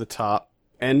 over the top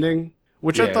ending,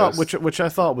 which I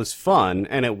thought was fun,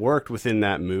 and it worked within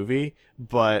that movie.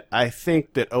 But I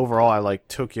think that overall, I like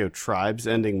Tokyo Tribe's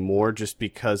ending more, just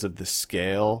because of the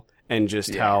scale and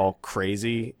just how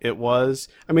crazy it was.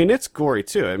 I mean, it's gory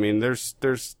too. I mean, there's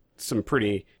some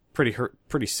pretty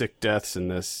sick deaths in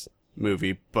this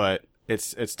movie, but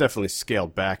it's definitely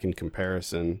scaled back in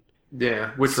comparison.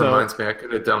 Yeah, which reminds me, I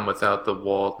could have done without the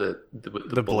wall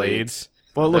the blades.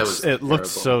 Well, it looks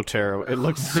so terrible. It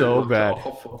looks so bad.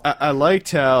 Awful. I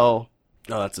liked how.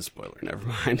 Oh, that's a spoiler. Never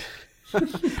mind.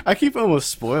 I keep almost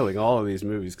spoiling all of these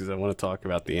movies because I want to talk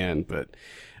about the end. But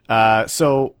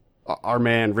so our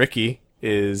man Ricky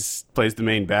plays the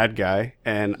main bad guy,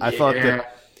 and I thought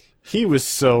that he was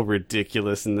so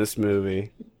ridiculous in this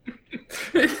movie.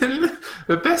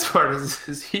 The best part is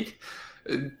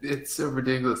it's so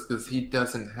ridiculous because he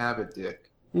doesn't have a dick.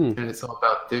 And it's all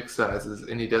about dick sizes,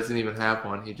 and he doesn't even have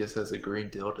one. He just has a green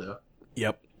dildo.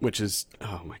 Yep, which is,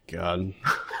 oh my god.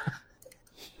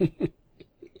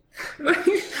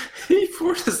 He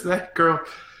forces that girl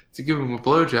to give him a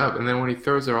blowjob, and then when he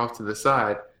throws her off to the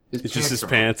side, It's just his are off.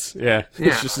 pants. Yeah, Yeah.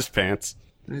 it's just his pants.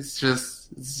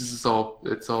 It's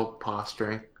all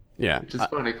posturing. Yeah, Which is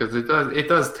funny because it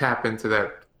does tap into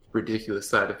that ridiculous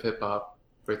side of hip hop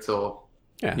where it's all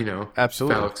yeah, phallic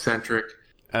absolutely, centric.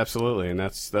 absolutely, and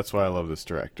that's why I love this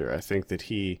director. I think that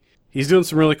he's doing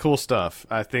some really cool stuff.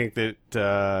 I think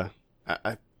that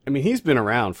I mean he's been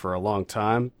around for a long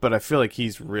time, but I feel like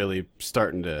he's really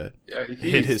starting to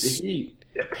hit his He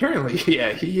apparently,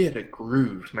 yeah, he hit a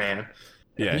groove, man.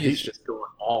 yeah He's just going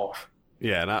off.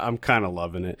 yeah, and I'm kind of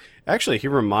loving it. Actually, he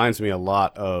reminds me a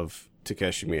lot of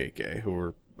Takeshi Miike, who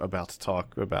we're about to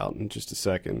talk about in just a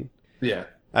second. Yeah,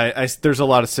 There's a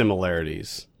lot of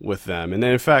similarities with them, and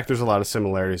then in fact, there's a lot of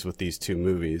similarities with these two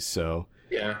movies. So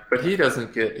yeah, but he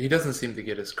doesn't seem to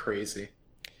get as crazy.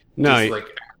 no, Just like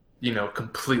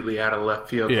completely out of left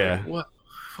field. Yeah. Like, what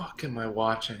the fuck am I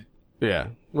watching? yeah,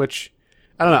 which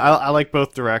I don't know. I like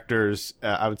both directors.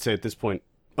 I would say at this point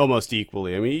almost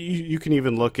equally. I mean, you can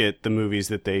even look at the movies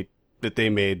that they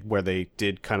made where they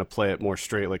did kind of play it more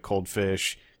straight, like Cold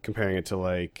Fish, comparing it to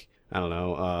like I don't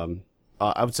know.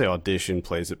 I would say Audition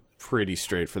plays it pretty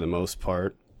straight for the most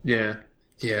part. Yeah,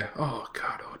 yeah. Oh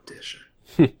God, Audition.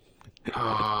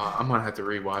 I'm gonna have to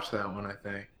rewatch that one. I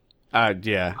think.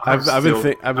 Yeah, I'm I've been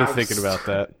still- I've been I'm thinking about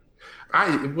that.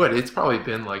 It's probably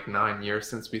been like 9 years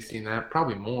since we've seen that,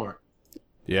 probably more.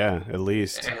 Yeah, at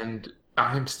least. And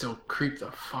I'm still creeped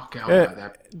the fuck out Yeah, by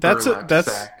that That's burlap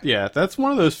sack. yeah, that's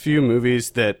one of those few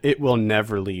movies that it will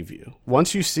never leave you.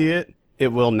 Once you see it, it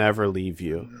will never leave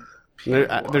you.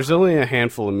 There's only a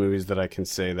handful of movies that I can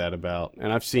say that about,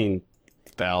 and I've seen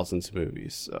thousands of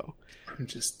movies. So I'm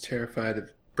just terrified of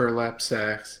burlap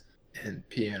sacks and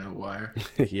piano wire.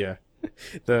 yeah,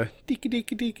 the deeka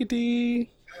deeka deeka dee.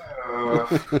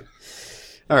 Uh,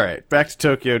 All right, back to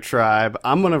Tokyo Tribe.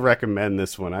 I'm going to recommend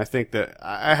this one. I think that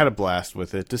I had a blast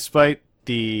with it. Despite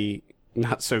the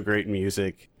not so great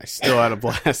music, I still had a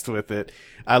blast with it.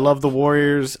 I love the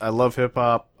Warriors. I love hip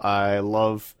hop. I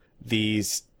love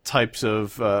these types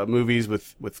of movies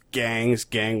with gangs,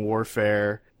 gang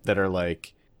warfare that are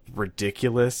like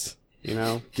ridiculous.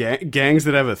 Gangs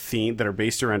that have a theme, that are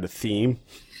based around a theme.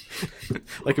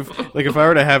 like if I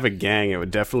were to have a gang, it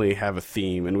would definitely have a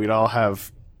theme, and we'd all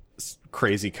have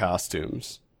crazy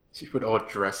costumes. you would all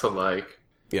dress alike.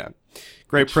 Yeah,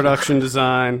 great production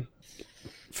design,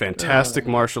 fantastic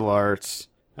martial arts.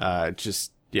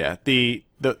 The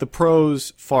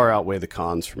pros far outweigh the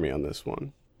cons for me on this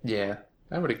one. Yeah,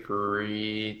 I would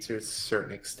agree to a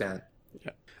certain extent.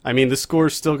 I mean, the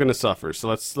score's still going to suffer, so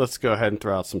let's go ahead and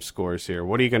throw out some scores here.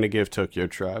 What are you going to give Tokyo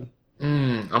Tribe?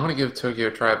 I'm gonna give Tokyo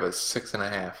Tribe a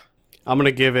 6.5. I'm going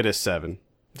to give it a 7.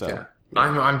 So, Yeah,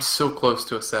 I'm so close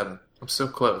to a 7. I'm so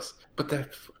close. But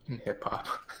that fucking hip hop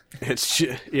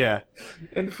yeah.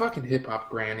 and the fucking hip hop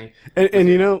granny. And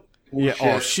yeah,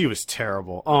 oh, Shit. she was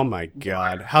terrible. Oh my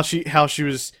god. How she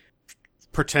was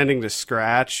pretending to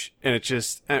scratch, and it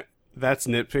just that's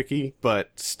nitpicky,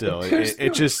 but still There's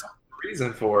it just no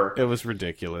reason for her. it was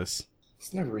ridiculous.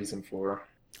 There's no reason for her.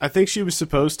 I think she was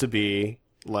supposed to be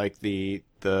like the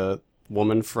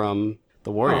woman from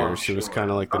the Warriors who was sure. kind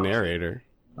of like the narrator.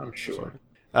 I'm sure.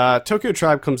 Tokyo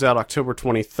Tribe comes out October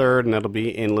 23rd, and that'll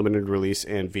be in limited release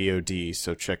and VOD.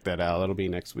 So check that out. That'll be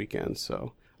next weekend.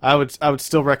 So I would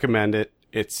still recommend it.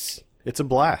 It's a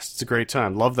blast. It's a great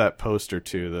time. Love that poster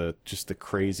too. The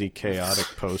crazy chaotic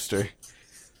poster.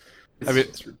 I mean,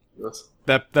 It's ridiculous.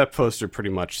 that poster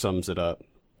pretty much sums it up.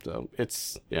 So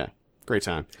it's great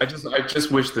time. I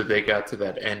just wish that they got to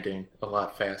that ending a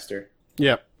lot faster.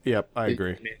 Yep, I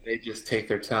agree. They just take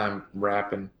their time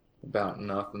rapping about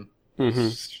nothing. Mm-hmm.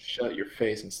 Just shut your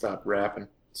face and stop rapping.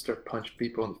 Start punching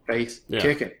people in the face, Yeah.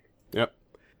 kicking. Yep.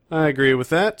 I agree with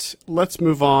that. Let's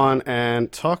move on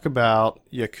and talk about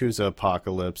Yakuza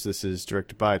Apocalypse. This is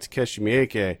directed by Takeshi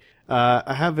Miike.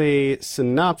 I have a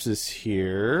synopsis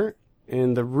here.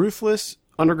 In the ruthless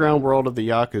underground world of the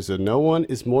Yakuza, no one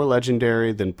is more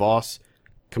legendary than Boss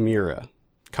Kamira.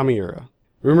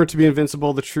 Rumored to be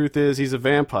invincible, the truth is he's a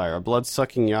vampire, a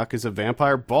blood-sucking Yakuza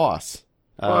vampire boss.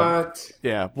 What?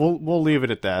 Yeah, we'll leave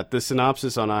it at that. The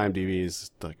synopsis on IMDb is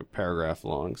like a paragraph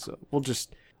long, so we'll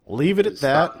just leave it at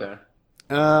Stop that.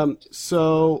 there.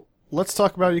 So let's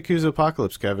talk about Yakuza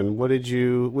Apocalypse, Kevin. What did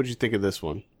you think of this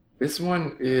one? This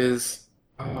one is,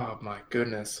 oh my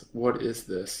goodness, what is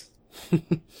this?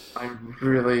 I'm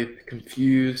really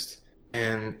confused.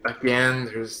 And again,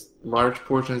 there's large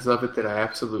portions of it that I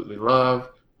absolutely love,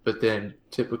 but then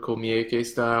typical Miike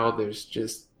style, there's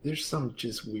some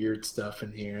just weird stuff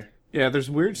in here. Yeah, there's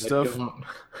weird I stuff. don't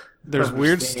There's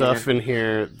weird understand. stuff in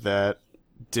here that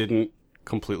didn't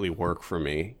completely work for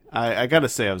me. I gotta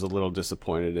say I was a little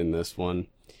disappointed in this one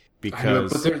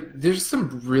because but there's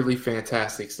some really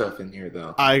fantastic stuff in here,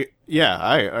 though. I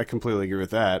completely agree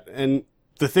with that. And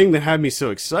the thing that had me so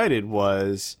excited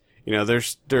was,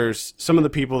 there's some of the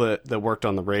people that worked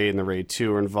on the Raid and the Raid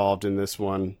 2 are involved in this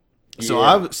one. So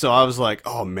I was like,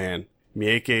 oh man,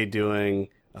 Miike doing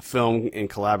a film in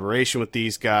collaboration with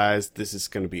these guys. This is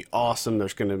going to be awesome.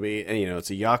 There's going to be, and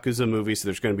it's a Yakuza movie, so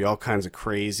there's going to be all kinds of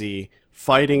crazy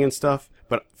fighting and stuff.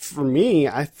 But for me,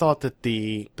 I thought that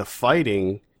the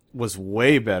fighting was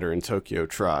way better in Tokyo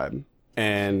Tribe.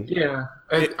 And yeah,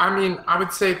 I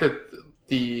would say that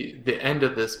the end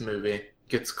of this movie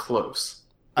gets close.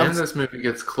 The end of this movie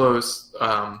gets close,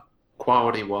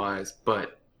 quality-wise,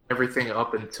 but everything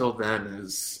up until then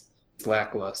is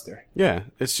lackluster. Yeah,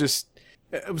 it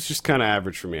was just kind of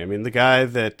average for me. I mean, the guy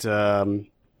that I'm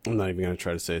not even going to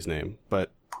try to say his name,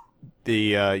 but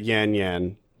the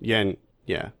Yan,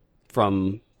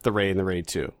 from the Raid and the Raid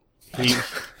 2.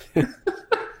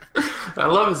 I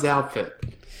love his outfit.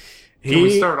 Can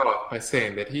we start off by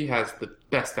saying that he has the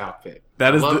best outfit? I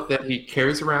love that he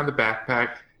carries around the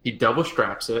backpack. He double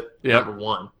straps it, number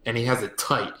one, and he has it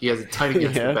tight. He has it tight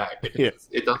against the back.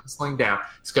 It doesn't sling down.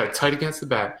 He's got it tight against the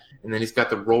back, and then he's got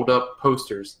the rolled up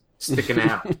posters sticking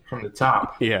out from the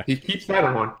top. Yeah. He keeps that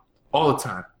on all the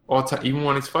time. Even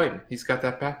when he's fighting, he's got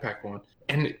that backpack on.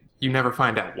 And you never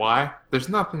find out why. There's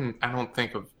nothing, I don't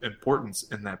think, of importance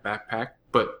in that backpack,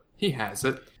 but he has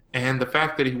it. And the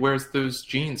fact that he wears those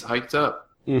jeans hiked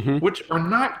up, which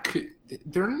are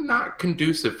they're not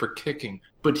conducive for kicking,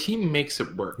 but he makes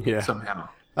it work somehow.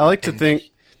 I like to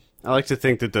think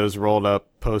that those rolled up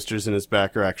posters in his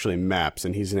back are actually maps,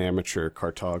 and he's an amateur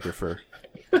cartographer.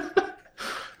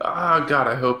 Oh God,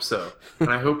 I hope so, and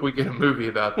I hope we get a movie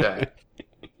about that.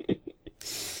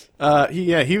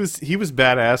 He was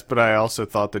badass, but I also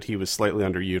thought that he was slightly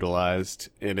underutilized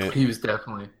in it. He was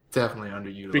definitely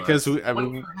underutilized because you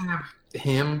have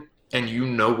him, and you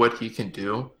know what he can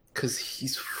do. Because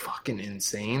he's fucking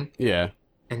insane. Yeah.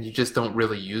 And you just don't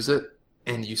really use it.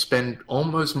 And you spend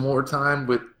almost more time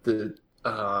with the...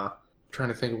 trying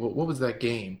to think of what was that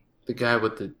game? The guy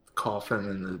with the coffin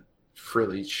and the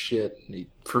frilly shit. And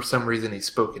for some reason he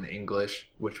spoke in English,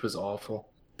 which was awful.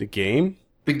 The game?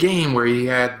 The game where he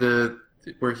had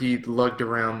where he lugged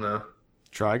around the...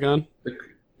 Trigun?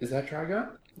 Is that Trigun?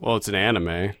 Well, it's an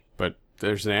anime. But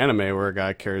there's an anime where a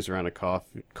guy carries around a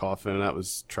coffin, and that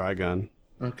was Trigun.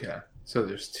 Okay, so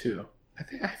there's two.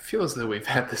 I feel as though we've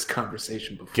had this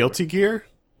conversation before. Guilty Gear?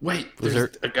 Wait,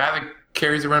 there's a guy that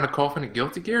carries around a coffin in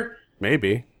Guilty Gear?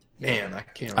 Maybe. Man, I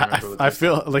can't remember. I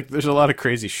feel like there's a lot of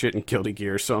crazy shit in Guilty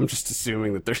Gear, so I'm just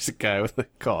assuming that there's a guy with a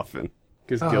coffin.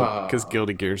 Because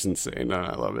Guilty Gear's insane. No,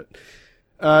 I love it.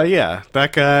 Yeah,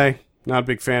 that guy, not a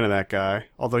big fan of that guy.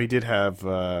 Although he did have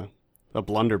a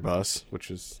blunderbuss, which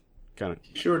is kind of...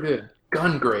 He sure did.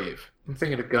 Gungrave. I'm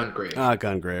thinking of Gungrave.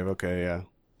 Gungrave, okay, yeah.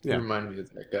 You remind me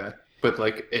of that guy. But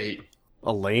like a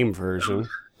lame version.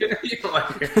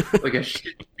 like a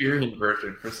Shakespearean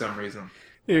version for some reason.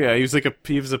 Yeah, he was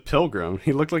a pilgrim.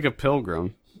 He looked like a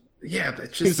pilgrim. Yeah, but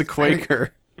just... He was a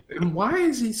Quaker. Why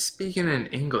is he speaking in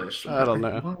English? I don't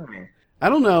know. Why? I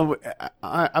don't know.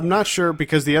 I'm not sure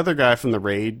because the other guy from the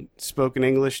Raid spoke in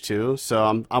English too.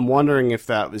 So I'm wondering if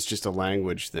that was just a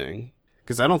language thing.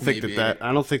 Because I don't think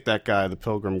I don't think that guy, the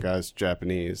pilgrim guy's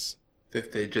Japanese.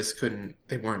 If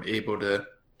they weren't able to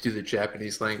do the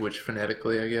Japanese language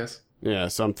phonetically, I guess. Yeah,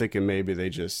 so I'm thinking maybe they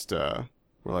just were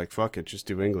like, fuck it, just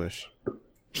do English.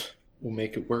 We'll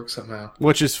make it work somehow.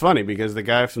 Which is funny because the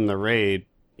guy from the Raid,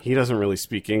 he doesn't really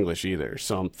speak English either.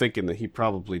 So I'm thinking that he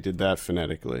probably did that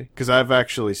phonetically. Because I've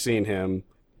actually seen him.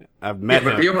 I've met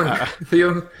him.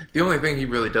 The only thing he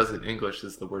really does in English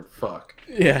is the word fuck.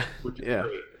 Yeah.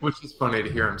 Which is funny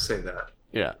to hear him say that.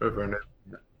 Yeah. Over and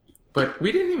over. But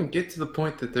we didn't even get to the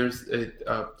point that there's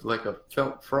like a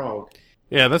felt frog.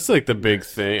 Yeah, that's like the big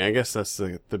thing. I guess that's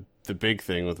the big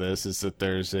thing with this is that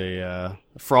there's a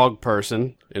frog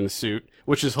person in a suit,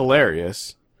 which is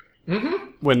hilarious. Mm-hmm.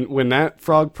 When that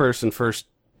frog person first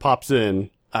pops in,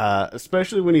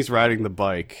 especially when he's riding the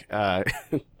bike.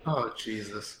 Oh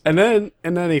Jesus! And then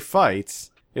he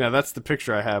fights. That's the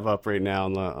picture I have up right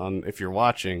now on if you're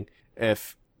watching.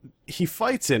 If he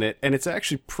fights in it, and it's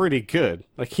actually pretty good.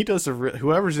 Like he does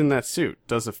whoever's in that suit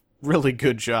does a really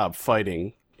good job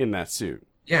fighting in that suit.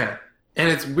 Yeah, and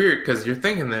it's weird because you're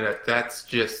thinking that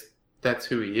that's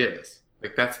who he is.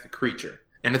 Like that's the creature.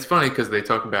 And it's funny because they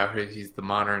talk about he's the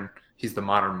modern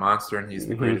monster and he's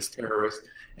the greatest terrorist.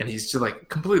 And he's just like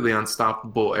completely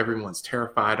unstoppable. Everyone's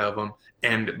terrified of him.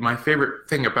 And my favorite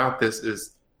thing about this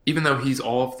is even though he's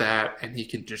all of that and he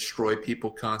can destroy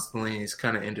people constantly, and he's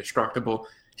kind of indestructible,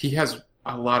 he has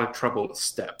a lot of trouble with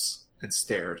steps and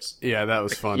stairs. Yeah, that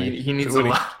was funny. He needs a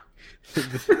lot.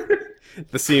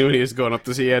 The scene when he was going up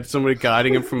he had somebody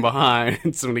guiding him from behind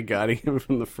and somebody guiding him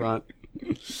from the front.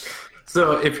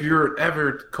 So if you're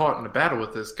ever caught in a battle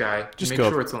with this guy, just make go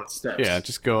sure up, it's on steps. Yeah,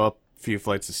 just go up a few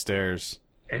flights of stairs.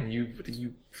 And you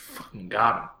fucking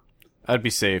got him. I'd be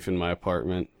safe in my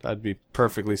apartment. I'd be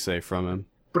perfectly safe from him.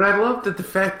 But I love that the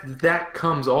fact that that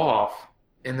comes off,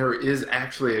 and there is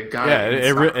actually a guy. Yeah,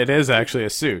 it is actually a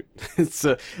suit. It's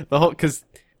the whole because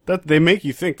they make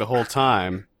you think the whole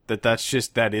time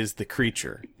that is the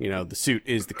creature. You know, the suit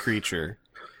is the creature,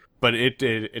 but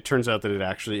it turns out that it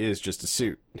actually is just a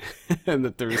suit, and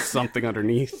that there is something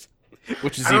underneath,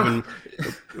 which is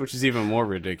even more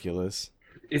ridiculous.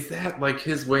 Is that like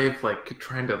his way of like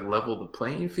trying to level the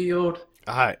playing field?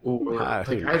 Who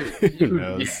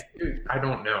knows? Yeah, I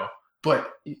don't know.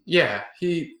 But yeah,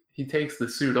 he takes the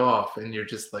suit off, and you're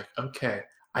just like, okay.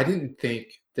 I didn't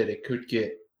think that it could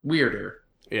get weirder.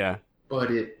 Yeah. But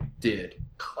it did.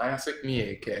 Classic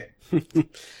Miike.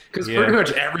 Because pretty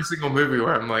much every single movie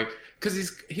where I'm like,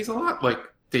 because he's a lot like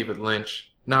David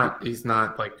Lynch. He's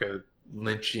not like a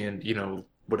Lynchian,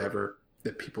 whatever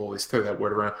that people always throw that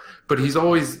word around. But he's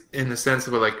always in the sense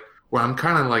of like, where I'm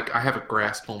kind of like, I have a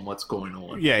grasp on what's going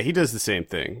on. Yeah, he does the same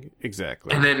thing.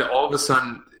 Exactly. And then all of a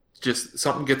sudden, just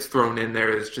something gets thrown in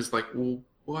there. It's just like, well,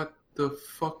 what the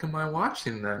fuck am I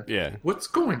watching then? Yeah. What's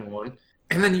going on?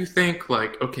 And then you think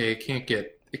like, okay, it can't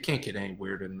get any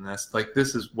weirder than this. Like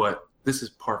this is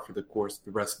par for the course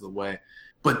the rest of the way.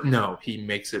 But no, he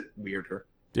makes it weirder.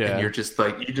 Yeah. And you're just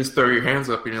like, you just throw your hands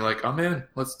up and you're like, I'm in.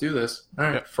 Let's do this. All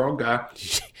right, frog guy.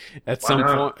 At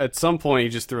some point, you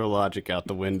just throw logic out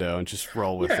the window and just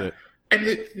roll with it.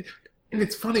 And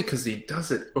it's funny because he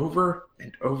does it over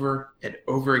and over and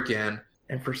over again.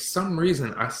 And for some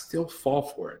reason, I still fall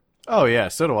for it. Oh yeah,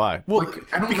 so do I. Well,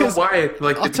 I don't know why.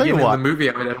 Like I'll the tell you beginning what. of the movie,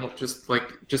 I don't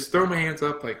just throw my hands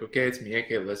up. Like, okay, it's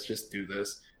Miike. Let's just do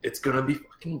this. It's gonna be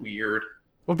fucking weird.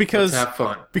 Well, because let's have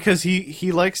fun. Because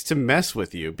he likes to mess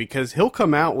with you. Because he'll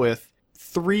come out with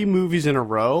 3 movies in a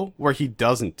row where he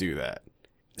doesn't do that.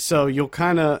 So you'll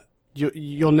kind of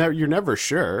you're never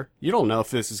sure. You don't know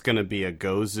if this is gonna be a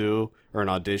Gozu or an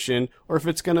audition, or if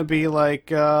it's gonna be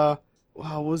like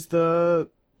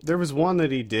there was one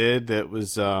that he did that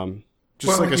was a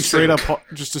straight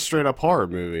up horror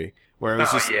movie where it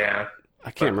was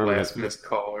I can't remember Last Missed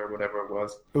Call or whatever it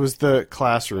was. It was the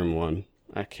classroom one.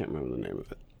 I can't remember the name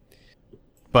of it.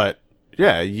 But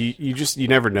yeah, you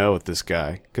never know with this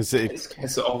guy because this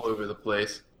guy's all over the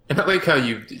place. And I like how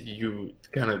you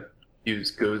kind of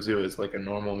use Gozu as like a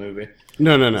normal movie.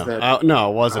 No,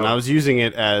 it wasn't. I was using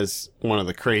it as one of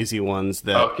the crazy ones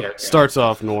that starts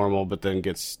off normal but then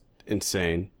gets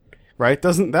insane. Right?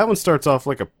 Doesn't that one starts off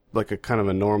like a kind of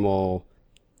a normal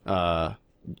Yakuza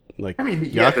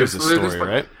story,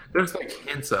 right? There's like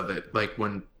hints of it, like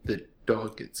when the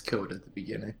dog gets killed at the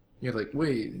beginning. You're like,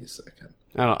 wait a second.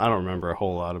 I don't remember a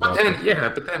whole lot about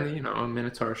that. But then a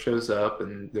Minotaur shows up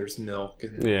and there's milk.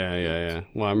 And yeah.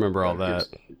 Well, I remember all that.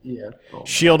 Oh,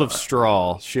 Shield of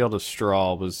Straw. Shield of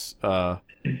Straw was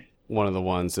one of the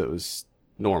ones that was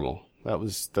normal. That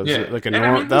was like a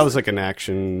normal. That was like an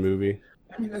action movie.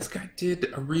 I mean, this guy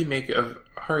did a remake of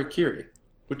Harakiri,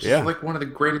 which is like one of the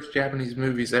greatest Japanese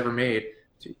movies ever made.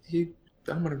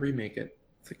 I'm going to remake it.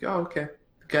 It's like, oh, okay.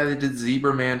 The guy that did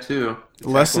Zebra Man too.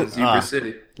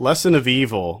 City. Lesson of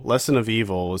Evil. Lesson of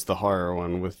Evil was the horror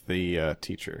one with the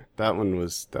teacher. That one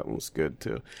was good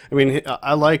too. I mean,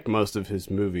 I liked most of his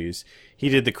movies. He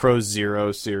did the Crows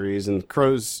Zero series, and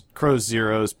Crows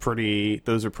Zero's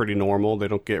those are pretty normal. They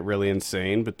don't get really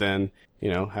insane, but then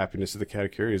Happiness of the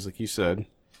Katakuris, like you said.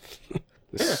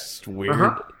 This is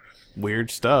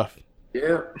weird stuff.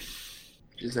 Yeah.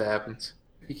 Just happens.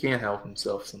 He can't help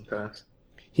himself sometimes.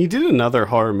 He did another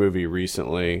horror movie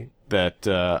recently that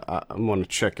I want to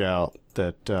check out.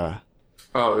 That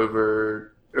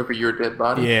over Your Dead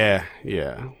Body. Yeah,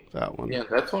 that one. Yeah,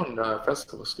 that's on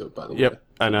Festival Scope, by the way. Yep,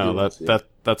 I know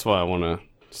that's why I want to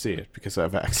see it because I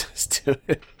have access to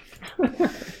it.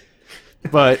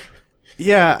 But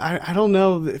yeah, I don't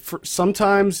know.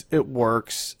 Sometimes it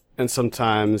works and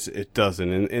sometimes it doesn't.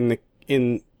 And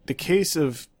in the case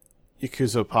of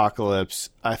Yakuza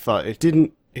Apocalypse, I thought it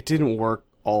didn't work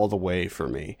all the way for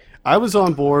me. I was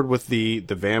on board with the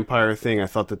vampire thing. I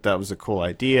thought that was a cool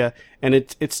idea, and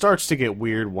it starts to get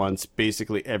weird once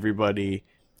basically everybody.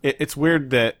 It's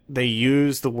weird that they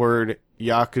use the word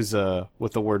Yakuza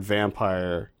with the word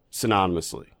vampire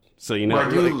synonymously. So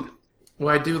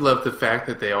I do love the fact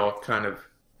that they all kind of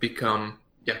become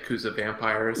Yakuza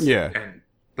vampires. Yeah. And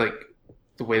like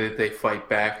the way that they fight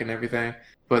back and everything.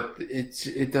 But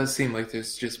it does seem like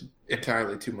there's just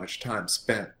entirely too much time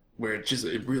spent where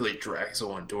it really drags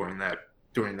on during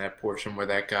that portion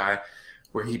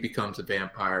where he becomes a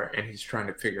vampire and he's trying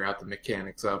to figure out the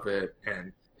mechanics of it,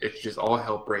 and it's just all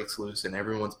hell breaks loose and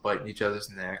everyone's biting each other's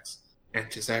necks.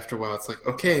 And just after a while, it's like,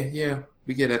 okay, yeah,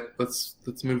 we get it. Let's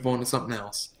move on to something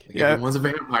else. Like, yeah, everyone's a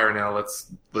vampire now.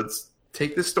 Let's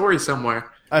take this story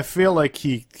somewhere. I feel like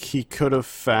he could have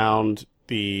found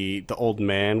the old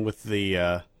man with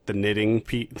the knitting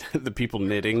the people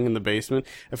knitting in the basement.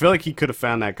 I feel like he could have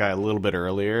found that guy a little bit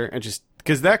earlier, and just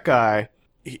because that guy,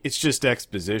 it's just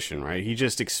exposition, right? He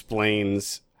just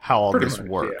explains how all this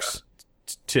works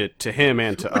to him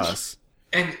and to us.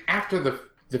 And after the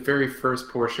very first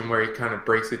portion where he kind of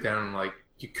breaks it down, like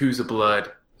Yakuza blood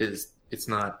it's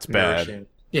nourishing. Bad.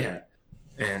 Yeah,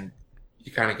 and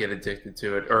you kind of get addicted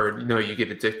to it, or you get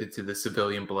addicted to the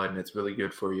civilian blood, and it's really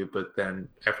good for you. But then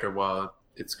after a while,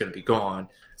 it's going to be gone.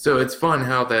 So it's fun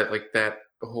how the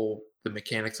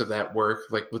mechanics of that work,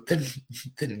 like with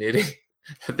the knitting,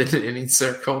 the knitting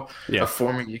circle of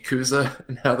forming Yakuza,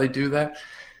 and how they do that,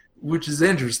 which is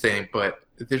interesting. But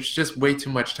there's just way too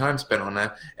much time spent on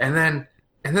that, and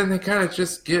then they kind of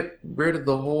just get rid of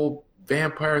the whole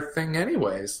vampire thing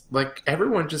anyways. Like,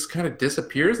 everyone just kind of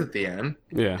disappears at the end.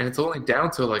 Yeah. And it's only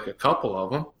down to like a couple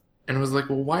of them. And it was like,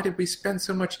 well, why did we spend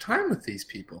so much time with these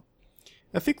people?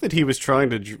 I think that he was trying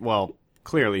to,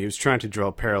 clearly he was trying to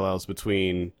draw parallels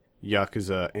between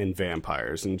Yakuza and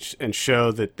vampires and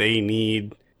show that they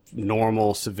need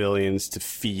normal civilians to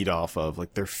feed off of.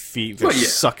 Like, they're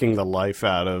sucking the life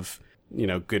out of,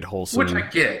 good, wholesome... Which I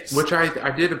get. Which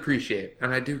I did appreciate,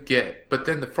 and I do get. But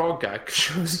then the frog guy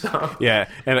shows up. Yeah,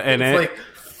 and it's like,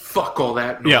 fuck all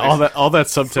that noise. Yeah, all that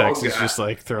subtext is just,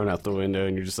 like, thrown out the window,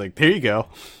 and you're just like, there you go.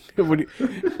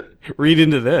 Read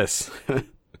into this.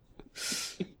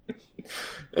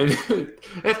 And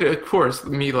of course,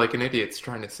 me, like an idiot's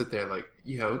trying to sit there like,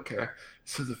 yeah, okay.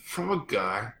 So the frog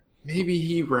guy, maybe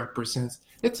he represents...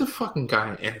 It's a fucking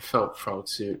guy in a felt frog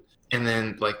suit. And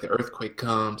then, like, the earthquake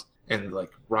comes... and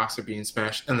like rocks are being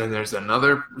smashed, and then there's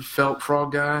another felt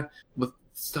frog guy with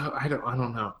stuff. I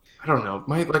don't know. At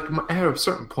a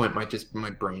certain point, my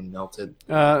brain melted.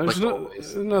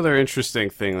 There's another interesting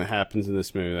thing that happens in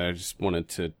this movie that I just wanted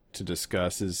to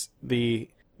discuss is the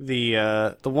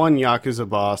one Yakuza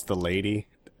boss, the lady,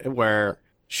 where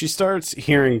she starts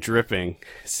hearing dripping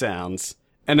sounds,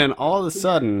 and then all of a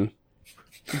sudden,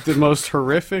 the most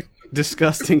horrific,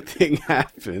 disgusting thing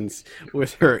happens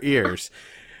with her ears.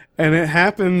 And it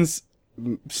happens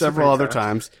several other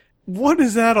times. What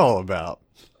is that all about?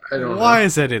 I don't know. Why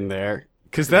is that in there?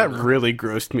 Because that really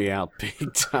grossed me out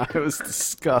big time. It was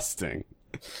disgusting.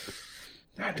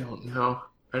 I don't know.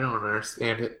 I don't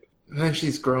understand it. And then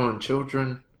she's growing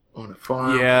children on a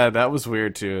farm. Yeah, that was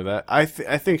weird too. I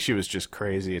think she was just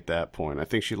crazy at that point. I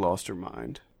think she lost her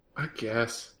mind. I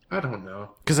guess. I don't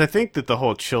know. Because I think that the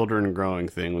whole children growing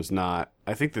thing was not...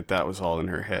 I think that was all in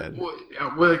her head.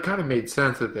 Well, it kind of made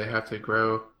sense that they have to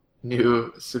grow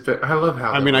new... I love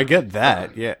how... I get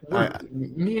that, yeah.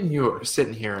 Me and you are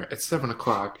sitting here at 7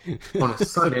 o'clock on a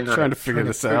Sunday night... trying to figure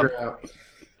this out.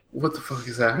 What the fuck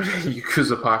is happening?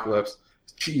 Yakuza Apocalypse.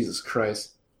 Jesus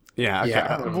Christ. Yeah,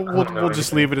 okay. We'll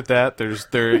just leave it at that.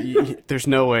 There's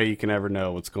no way you can ever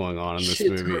know what's going on in this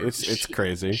movie. It's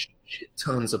crazy.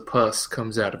 Tons of pus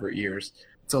comes out of her ears.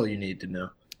 That's all you need to know.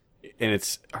 And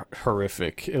it's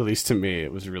horrific. At least to me,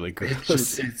 it was really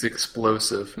gross. It's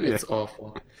explosive. Yeah. It's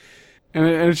awful. And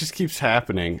it just keeps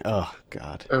happening. Oh,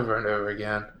 God. Over and over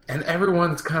again. And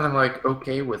everyone's kind of like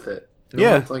okay with it.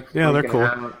 They're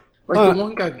cool. The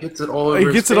one guy gets it all over his face.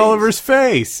 He gets it all over his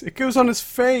face. It goes on his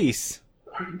face.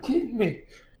 Are you kidding me?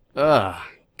 Oh,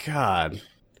 God.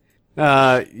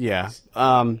 Yeah.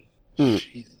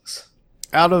 Jesus.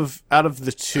 Out of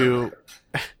the two,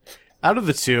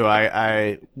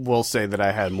 I will say that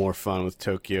I had more fun with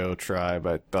Tokyo Tribe.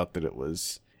 I thought that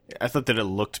it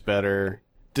looked better,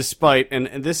 despite,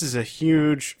 and this is a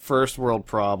huge first world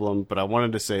problem, but I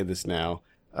wanted to say this now.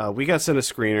 We got sent a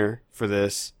screener for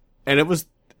this, and it was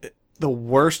the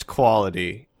worst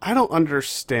quality. I don't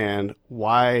understand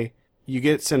why you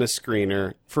get sent a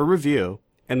screener for review,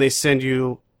 and they send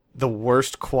you the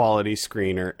worst quality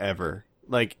screener ever.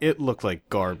 Like, it looked like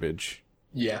garbage.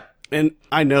 Yeah. And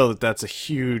I know that that's a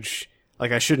huge...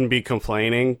 Like, I shouldn't be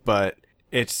complaining, but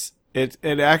it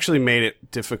actually made it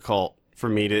difficult for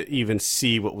me to even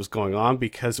see what was going on,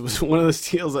 because it was one of those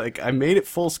deals, like, I made it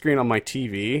full screen on my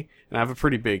TV, and I have a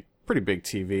pretty big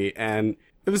TV, and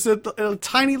it was a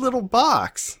tiny little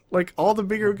box. Like, all the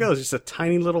bigger it goes, just a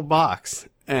tiny little box.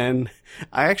 and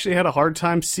I actually had a hard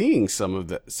time seeing some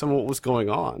of what was going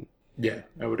on. Yeah,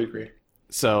 I would agree.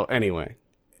 So anyway,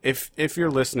 if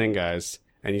you're listening, guys,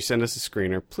 and you send us a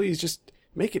screener, please just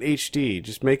make it HD.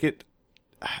 Just make it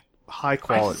high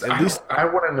quality. At least I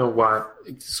want to know why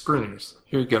screeners.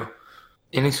 Here you go.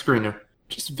 Any screener,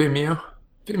 just Vimeo.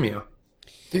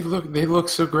 They look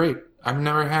so great. I've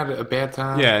never had a bad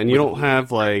time. Yeah, and you don't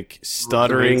have like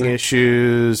stuttering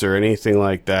issues or anything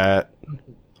like that.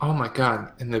 Oh my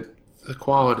god, and the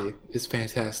quality is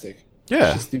fantastic.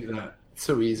 Yeah. Just do that. It's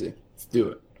so easy. Let's do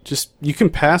it. Just you can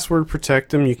password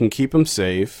protect them, you can keep them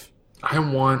safe. I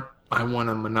want a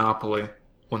monopoly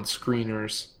on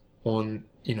screeners on,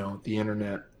 the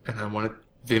internet, and I want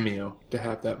Vimeo to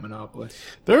have that monopoly.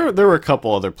 There were a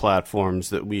couple other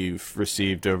platforms that we've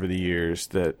received over the years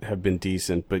that have been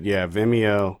decent, but yeah,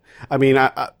 Vimeo. I mean,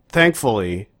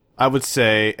 thankfully, I would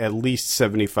say at least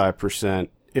 75%,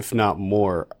 if not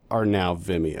more, are now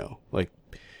Vimeo. Like,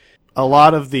 a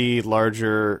lot of the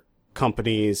larger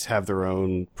companies have their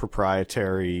own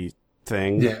proprietary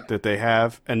thing that they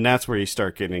have, and that's where you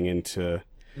start getting into,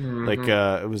 like,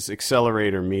 it was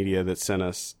Accelerator Media that sent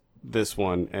us this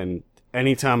one, and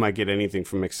anytime I get anything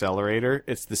from Accelerator,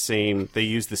 it's the same. They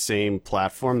use the same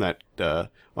platform that, well,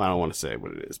 I don't want to say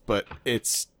what it is, but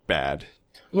it's bad.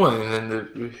 Well, and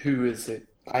then who is it?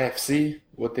 IFC?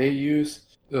 What they use?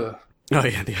 Ugh. Oh,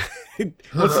 yeah.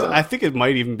 I think it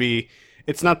might even be,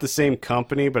 it's not the same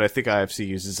company, but I think IFC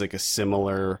uses like a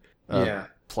similar video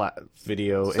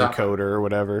encoder or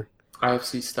whatever.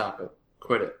 IFC, stop it.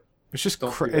 Quit it. It's just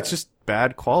it's just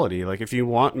bad quality. Like, if you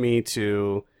want me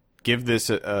to give this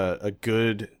a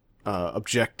good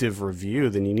objective review,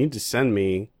 then you need to send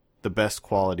me the best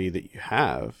quality that you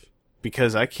have,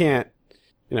 because I can't,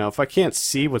 if I can't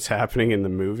see what's happening in the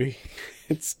movie,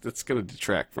 it's going to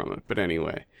detract from it. But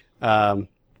anyway,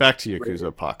 back to Yakuza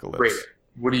Apocalypse. Rate it.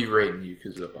 What are you rating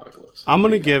Yakuza Apocalypse? I'm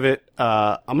gonna give it a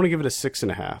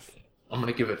 6.5. I'm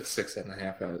gonna give it a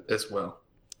 6.5 as well.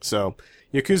 So,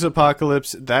 Yakuza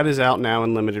Apocalypse, that is out now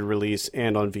in limited release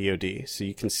and on VOD. So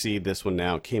you can see this one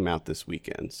now. It came out this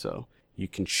weekend. So you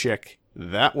can check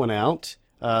that one out.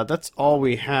 That's all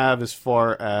we have as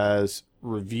far as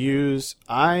reviews.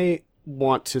 I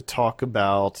want to talk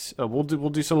about, we'll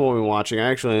do some of what we're watching. I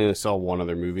actually only saw one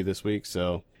other movie this week,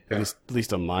 so at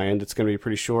least on my end, it's going to be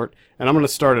pretty short. And I'm going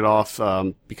to start it off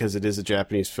because it is a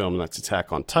Japanese film, and that's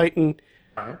Attack on Titan.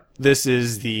 This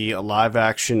is the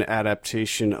live-action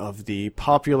adaptation of the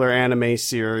popular anime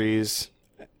series,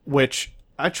 which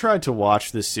I tried to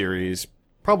watch this series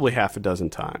probably half a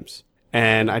dozen times.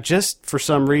 And I just, for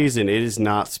some reason, it is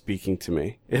not speaking to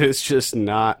me. It is just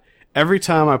not. Every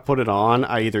time I put it on,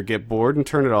 I either get bored and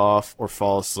turn it off or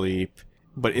fall asleep.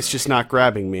 But it's just not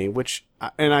grabbing me,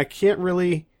 and I can't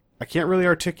really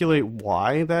articulate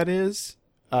why that is.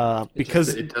 Because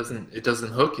it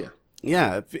doesn't hook you.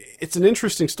 Yeah, it's an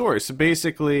interesting story. So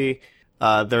basically,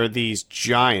 there are these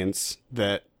giants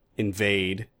that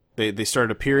invade. They start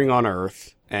appearing on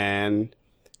Earth, and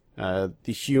the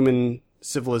human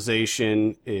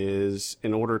civilization is,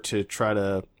 in order to try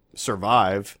to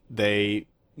survive, they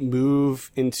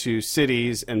move into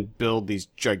cities and build these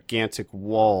gigantic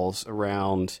walls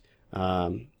around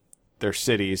their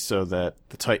cities so that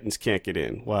the Titans can't get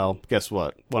in. Well, guess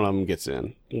what? One of them gets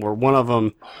in. Or one of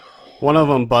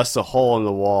them busts a hole in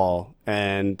the wall,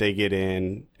 and they get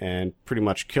in and pretty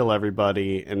much kill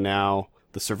everybody, and now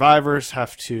the survivors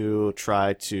have to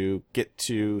try to get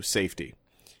to safety.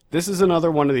 This is another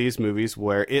one of these movies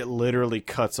where it literally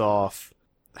cuts off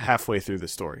halfway through the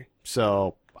story.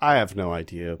 So I have no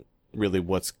idea really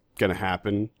what's going to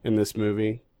happen in this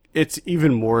movie. It's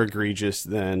even more egregious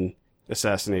than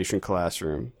Assassination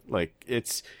Classroom.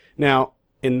 Now,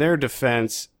 in their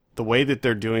defense, the way that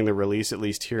they're doing the release, at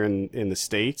least here in the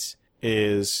States,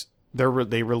 is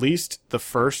they released the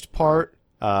first part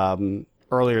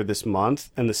earlier this month,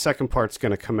 and the second part's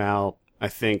going to come out, I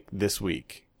think, this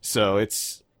week. So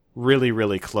it's really,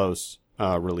 really close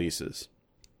releases.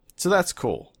 So that's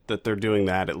cool that they're doing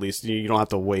that. At least you don't have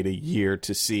to wait a year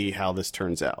to see how this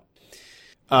turns out.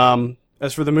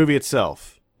 As for the movie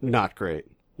itself, not great.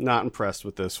 Not impressed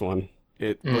with this one.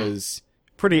 It was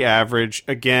pretty average.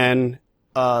 Again,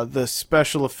 the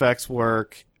special effects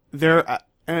work there.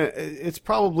 It's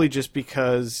probably just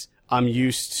because I'm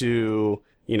used to,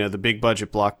 the big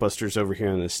budget blockbusters over here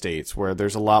in the States, where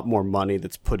there's a lot more money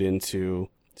that's put into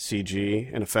CG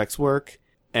and effects work.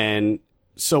 And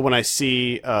so when I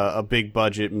see a big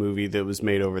budget movie that was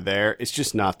made over there, it's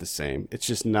just not the same. It's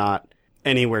just not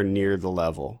anywhere near the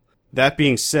level. That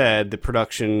being said, the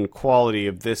production quality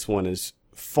of this one is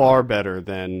far better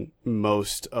than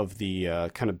most of the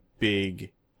kind of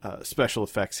big special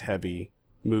effects heavy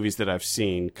movies that I've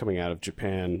seen coming out of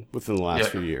Japan within the last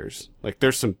few years. Like,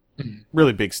 there's some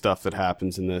really big stuff that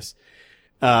happens in this.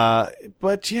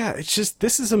 But yeah, it's just,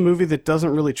 this is a movie that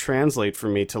doesn't really translate for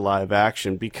me to live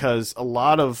action, because a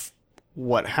lot of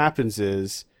what happens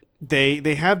is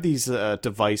they have these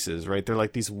devices, right? They're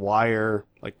like these wire,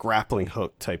 like grappling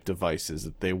hook type devices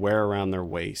that they wear around their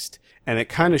waist, and it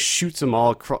kind of shoots them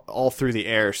all through the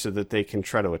air so that they can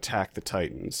try to attack the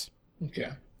Titans. Okay.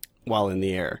 While in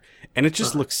the air. And it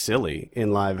just looks silly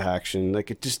in live action.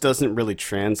 Like, it just doesn't really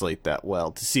translate that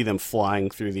well to see them flying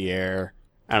through the air.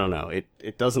 I don't know.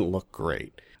 It doesn't look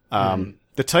great.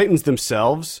 The Titans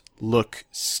themselves look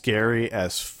scary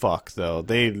as fuck, though.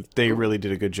 They really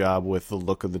did a good job with the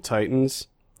look of the Titans.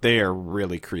 They are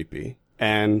really creepy.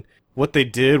 And what they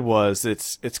did was,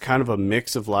 it's kind of a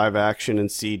mix of live action and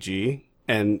CG.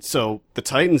 And so the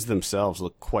Titans themselves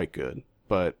look quite good.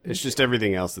 But it's just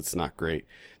everything else that's not great.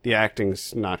 The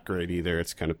acting's not great either.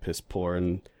 It's kind of piss poor.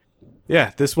 And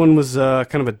yeah, this one was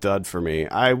kind of a dud for me.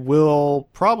 I will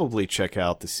probably check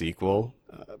out the sequel,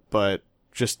 but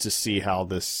just to see how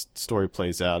this story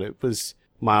plays out. It was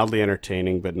mildly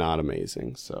entertaining, but not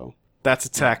amazing. So that's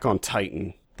Attack on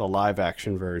Titan, the live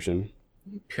action version.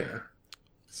 Okay.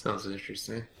 Sounds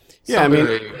interesting. Yeah,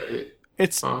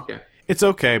 it's okay. It's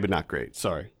okay, but not great.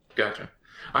 Sorry. Gotcha.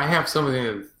 I have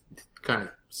something that's kind of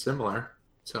similar,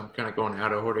 so I'm kind of going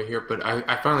out of order here, but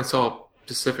I finally saw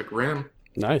Pacific Rim.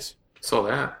 Nice. Saw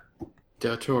that.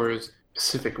 Del Toro's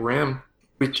Pacific Rim,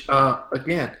 which,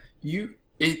 again,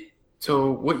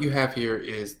 so what you have here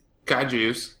is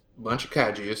kaijus, a bunch of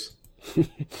kaijus,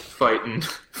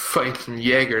 fighting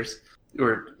Jaegers,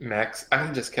 or mechs. I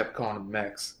just kept calling them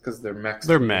mechs, because they're mechs.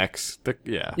 They're mechs. They're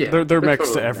mechs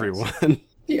totally to everyone. Mechs.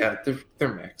 Yeah,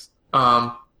 they're mechs.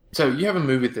 So you have a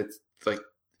movie that's like,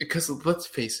 because let's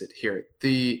face it here,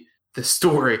 the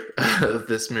story of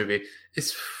this movie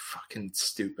is fucking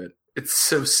stupid. It's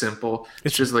so simple.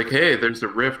 It's just like, hey, there's a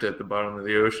rift at the bottom of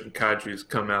the ocean. Kaijus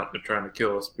come out and they're trying to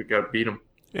kill us. We gotta beat them.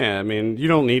 Yeah, I mean, you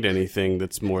don't need anything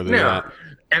that's more than that.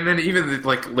 And then even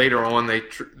like later on, they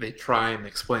try and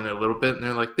explain it a little bit, and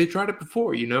they're like, they tried it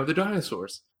before, the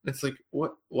dinosaurs. It's like,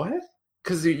 what?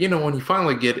 Because when you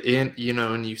finally get in,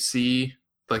 and you see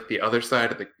like the other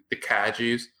side of the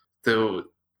kaijus, though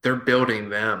they're building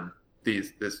them,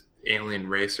 this alien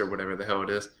race or whatever the hell it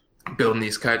is, building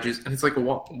these kaijus, and it's like,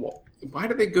 why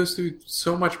do they go through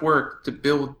so much work to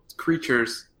build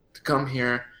creatures to come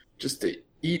here just to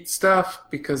eat stuff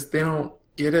because they don't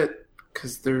get it,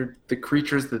 because they're the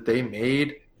creatures that they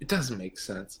made? It doesn't make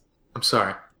sense. I'm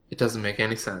sorry, it doesn't make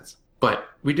any sense. But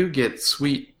we do get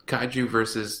sweet kaiju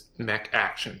versus mech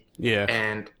action. Yeah.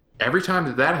 And every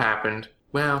time that happened,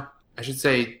 well, I should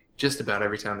say just about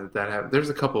every time that happened,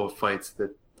 there's a couple of fights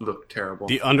that look terrible.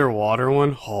 The underwater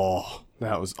one,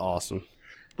 that was awesome.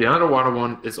 The underwater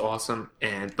one is awesome,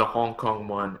 and the Hong Kong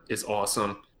one is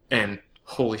awesome, and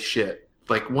holy shit.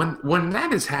 Like, when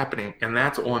that is happening, and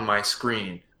that's on my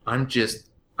screen, I'm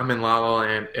in La La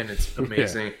Land, and it's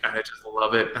amazing, and I just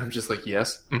love it. I'm just like,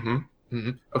 yes,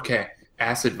 okay,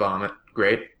 acid vomit,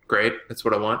 great, that's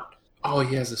what I want. Oh,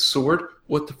 he has a sword?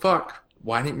 What the fuck?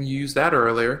 Why didn't you use that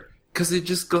earlier? Because it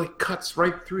just, like, cuts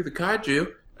right through the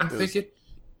kaiju. I'm thinking,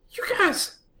 you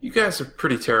guys are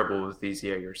pretty terrible with these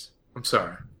Jaegers. I'm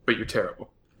sorry, but you're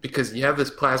terrible. Because you have this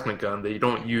plasma gun that you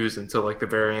don't use until, like, the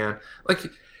very end. Like,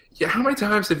 how many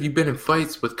times have you been in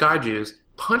fights with kaijus,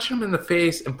 punching them in the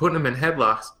face and putting them in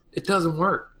headlocks? It doesn't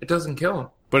work. It doesn't kill them.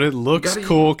 But it looks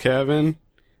cool, Kevin.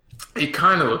 It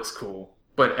kind of looks cool.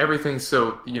 But everything's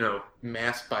so,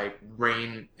 masked by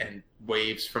rain and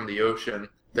waves from the ocean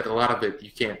that a lot of it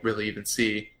you can't really even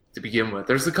see to begin with.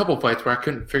 There's a couple fights where I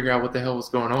couldn't figure out what the hell was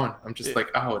going on. I'm just like,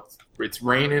 oh, it's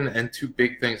raining and two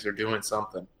big things are doing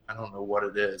something. I don't know what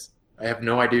it is. I have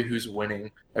no idea who's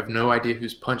winning. I have no idea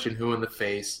who's punching who in the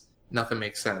face. Nothing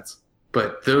makes sense.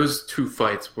 But those two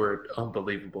fights were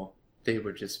unbelievable. They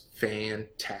were just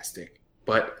fantastic.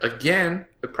 But again,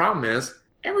 the problem is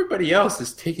everybody else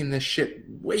is taking this shit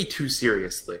way too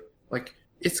seriously. Like,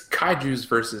 it's kaijus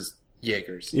versus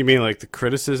Jaegers. You mean like the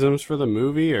criticisms for the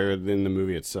movie, or in the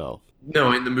movie itself?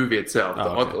 No, in the movie itself.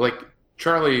 Okay. Like,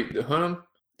 Charlie Hunnam,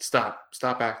 stop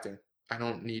acting. I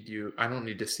don't need you. I don't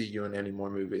need to see you in any more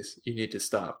movies. You need to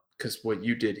stop, because what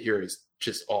you did here is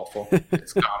just awful.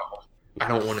 It's god-awful. I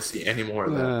don't want to see any more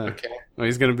of that. Okay. Well,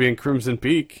 he's going to be in Crimson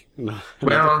Peak.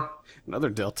 Another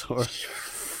Del Toro.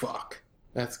 Fuck.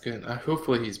 That's good.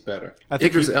 Hopefully he's better.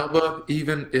 Idris Elba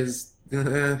even is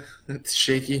it's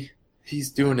shaky. He's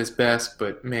doing his best,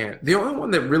 but man, the only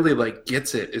one that really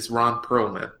gets it is Ron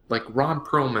Perlman. Like, Ron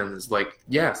Perlman is like,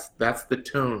 yes, that's the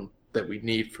tone that we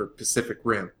need for Pacific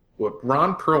Rim. What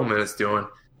Ron Perlman is doing,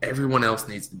 everyone else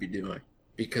needs to be doing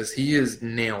because he is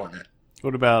nailing it.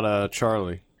 What about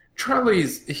Charlie?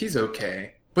 He's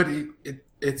okay, but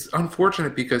it's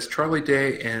unfortunate because Charlie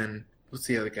Day and what's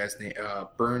the other guy's name?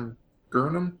 Bern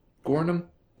Gornum.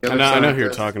 I know who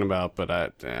you're talking about, but I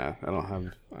don't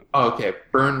have. Oh, okay,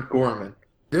 Bern Gorman.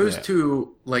 Those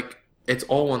two, like, it's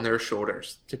all on their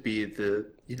shoulders to be the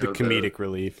comedic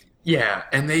relief. Yeah,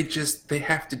 and they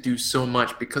have to do so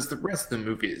much because the rest of the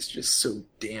movie is just so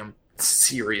damn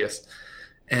serious,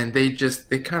 and they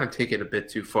kind of take it a bit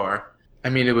too far. I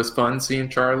mean, it was fun seeing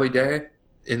Charlie Day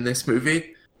in this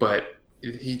movie, but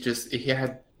he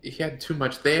had too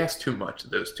much. They asked too much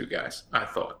of those two guys, I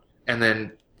thought. And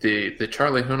then the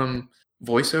Charlie Hunnam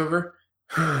voiceover,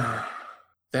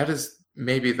 that is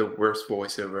maybe the worst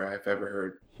voiceover I've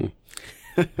ever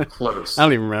heard. Close. I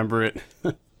don't even remember it.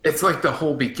 It's like the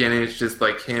whole beginning. It's just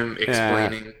like him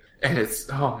explaining, and it's,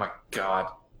 oh my god,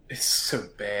 it's so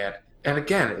bad. And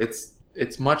again,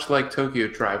 it's much like Tokyo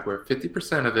Drive, where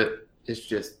 50% of it is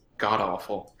just god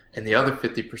awful, and the other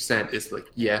 50% is like,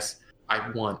 yes,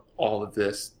 I want all of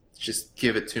this. Just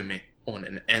give it to me on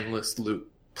an endless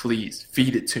loop. Please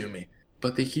feed it to me.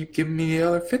 But they keep giving me the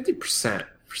other 50%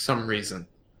 for some reason.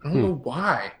 I don't know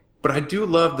why, but I do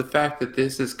love the fact that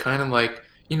this is kind of like,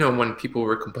 you know, when people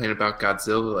were complaining about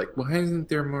Godzilla, like, why isn't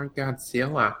there more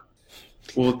Godzilla?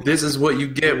 Well, this is what you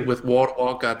get with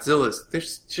wall-to-wall Godzillas.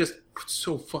 There's just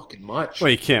so fucking much. Well,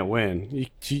 you can't win.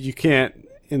 You can't,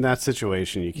 in that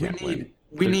situation, you can't win.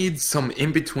 We need some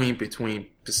in-between between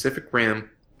Pacific Rim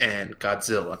and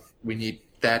Godzilla. We need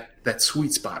that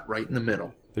sweet spot right in the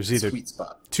middle. There's either sweet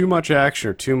spot. Too much action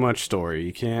or too much story.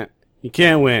 You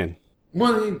can't win.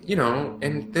 Well, you know,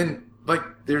 and then, like,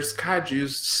 there's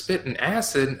kaijus spitting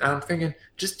acid, and I'm thinking,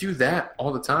 just do that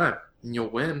all the time, and you'll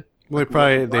win. Well,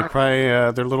 they probably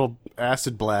their little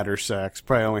acid bladder sacs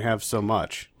probably only have so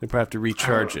much. They probably have to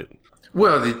recharge it.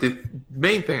 Well, the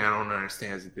main thing I don't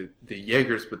understand is the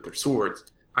Jaegers with their swords.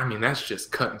 I mean, that's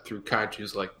just cutting through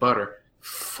kaijus like butter.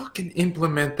 Fucking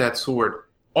implement that sword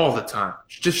all the time.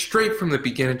 Just straight from the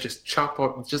beginning, just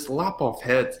lop off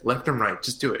heads left and right.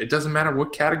 Just do it. It doesn't matter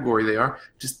what category they are.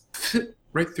 Just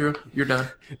right through. You're done.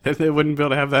 Then they wouldn't be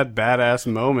able to have that badass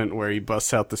moment where he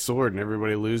busts out the sword and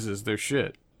everybody loses their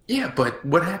shit. Yeah, but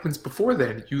what happens before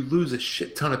then? You lose a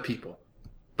shit ton of people.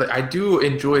 But I do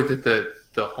enjoy that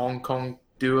the Hong Kong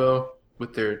duo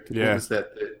with their what was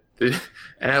that?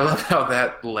 And I love how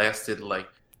that lasted like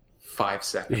 5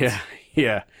 seconds.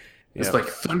 Yeah. It's like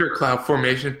thundercloud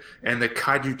formation, and the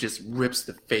kaiju just rips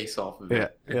the face off of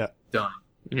it. Yeah. Done.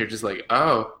 And you're just like,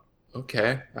 oh,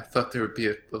 okay. I thought there would be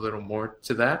a little more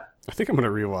to that. I think I'm gonna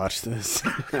rewatch this.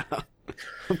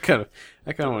 I kind of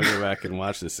want to go back and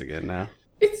watch this again now.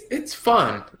 It's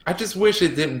fun. I just wish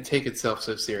it didn't take itself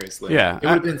so seriously. Yeah, it would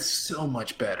have been so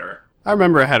much better. I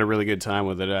remember I had a really good time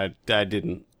with it. I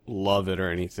didn't love it or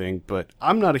anything, but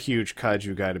I'm not a huge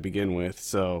kaiju guy to begin with,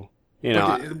 so you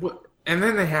know. And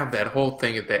then they have that whole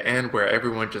thing at the end where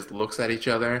everyone just looks at each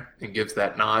other and gives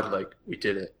that nod, like, we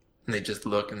did it. And they just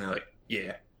look and they're like,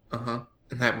 yeah, uh-huh.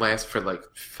 And that lasts for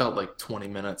felt like 20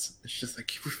 minutes. It's just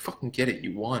like, we fucking get it,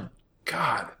 you won.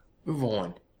 God, move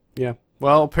on. Yeah.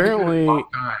 Well, apparently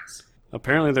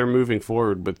they're moving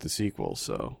forward with the sequel,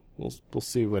 so we'll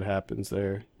see what happens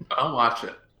there. I'll watch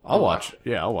it. I'll watch it.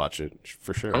 Yeah, I'll watch it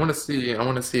for sure. I want to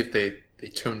see if they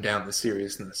tone down the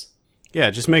seriousness.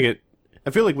 Yeah, just make it. I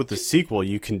feel like with the sequel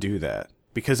you can do that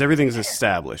because everything's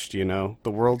established, you know? The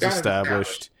world's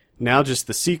established. Now just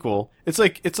the sequel. It's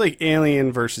like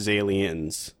Alien versus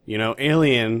Aliens. You know,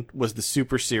 Alien was the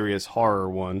super serious horror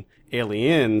one.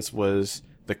 Aliens was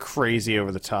the crazy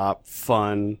over the top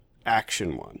fun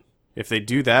action one. If they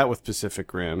do that with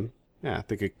Pacific Rim, yeah, I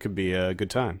think it could be a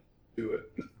good time. Do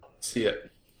it. See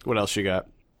it. What else you got?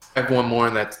 I have one more,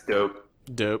 and that's Dope.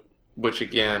 Dope. Which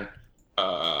again,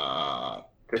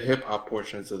 the hip hop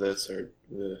portions of this are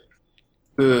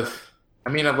I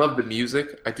mean, I love the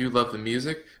music. I do love the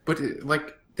music, but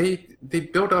they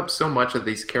build up so much of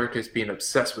these characters being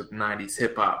obsessed with 90s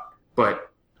hip hop.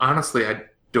 But honestly, I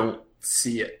don't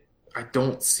see it. I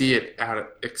don't see it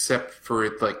except for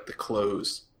like the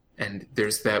clothes. And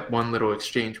there's that one little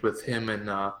exchange with him and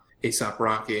A$AP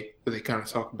Rocky where they kind of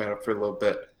talk about it for a little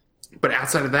bit. But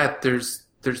outside of that, there's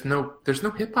no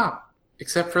hip hop.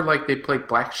 Except for they play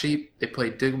Black Sheep, they play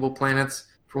Diggable Planets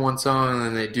for one song, and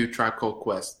then they do Tribe Called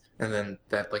Quest, and then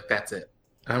that's it.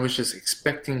 And I was just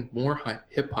expecting more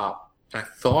hip hop, and I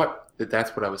thought that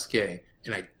that's what I was getting,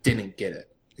 and I didn't get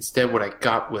it. Instead, what I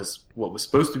got was what was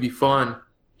supposed to be fun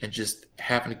and just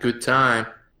having a good time,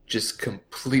 just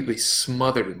completely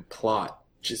smothered in plot,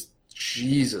 just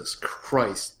Jesus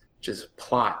Christ, just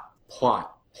plot,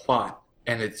 plot, plot.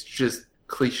 And it's just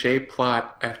cliche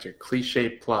plot after cliche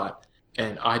plot.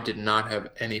 And I did not have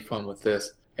any fun with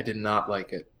this. I did not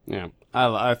like it. Yeah,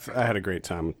 I had a great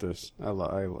time with this. I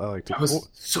liked it. I was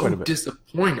so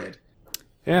disappointed.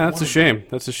 Yeah, that's a shame.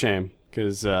 That's a shame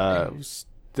because it was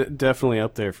definitely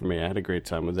up there for me. I had a great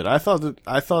time with it. I thought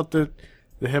that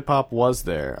the hip hop was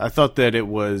there. I thought that it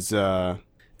was.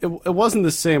 It wasn't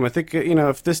the same. I think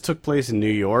if this took place in New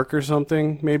York or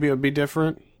something, maybe it would be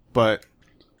different. But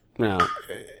no,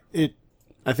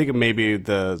 I think it may be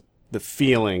the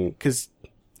feeling because.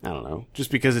 I don't know.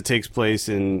 Just because it takes place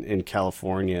in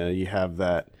California, you have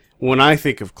that. When I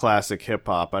think of classic hip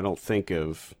hop, I don't think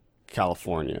of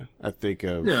California. I think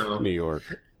of New York.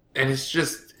 And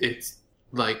it's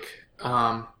like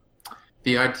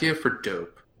the idea for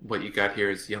Dope. What you got here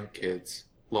is young kids,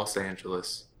 Los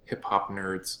Angeles, hip hop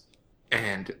nerds,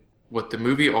 and what the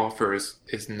movie offers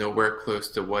is nowhere close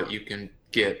to what you can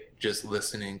get just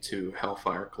listening to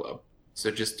Hellfire Club.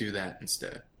 So just do that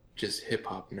instead. Just hip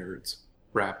hop nerds.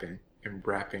 Rapping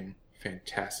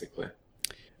fantastically.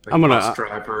 Like Bus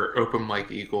Driver, Open Mike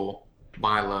Eagle,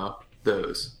 Milo,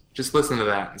 those. Just listen to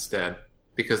that instead.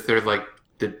 Because they're like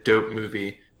the dope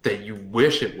movie that you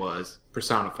wish it was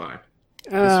personified.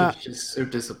 This was just so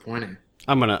disappointing.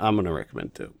 I'm gonna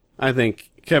recommend Dope. I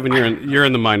think Kevin, you're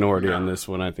in the minority on this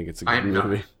one. I think it's a good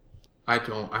movie. I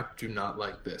do not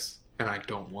like this, and I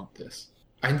don't want this.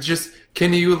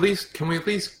 Can we at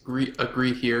least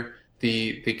agree here?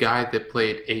 The guy that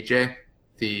played AJ,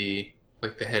 the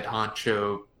head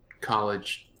honcho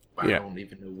college, I don't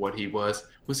even know what he was.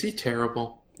 Was he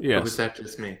terrible? Yes. Or was that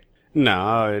just me?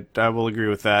 No, I will agree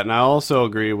with that. And I also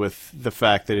agree with the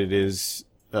fact that it is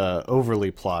overly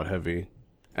plot heavy.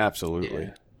 Absolutely.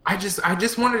 Yeah. I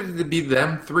just wanted it to be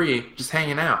them three just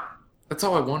hanging out. That's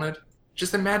all I wanted.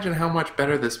 Just imagine how much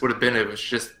better this would have been if it was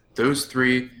just those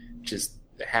three just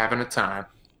having a time.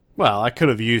 Well, I could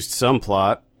have used some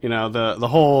plot. The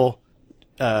whole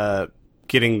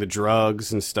getting the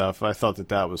drugs and stuff, I thought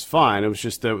that was fine. It was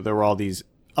just that there were all these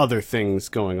other things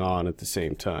going on at the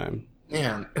same time.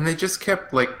 Yeah, and they just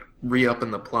kept,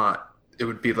 re-upping the plot. It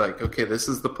would be like, okay, this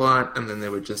is the plot, and then they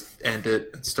would just end it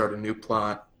and start a new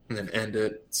plot, and then end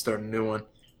it, start a new one.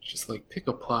 Just, pick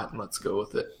a plot and let's go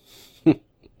with it.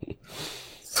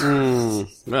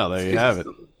 Well, there you have it.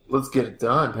 Let's get it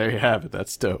done. There you have it.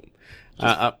 That's dope.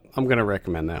 I'm going to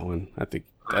recommend that one. I think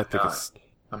it's...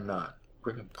 I'm not.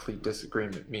 We're in complete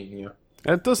disagreement, me and you.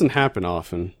 That doesn't happen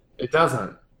often. It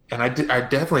doesn't. And I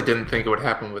definitely didn't think it would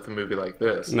happen with a movie like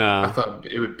this. No. I thought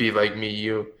it would be like me,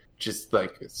 you, just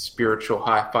spiritual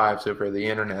high fives over the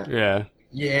internet. Yeah.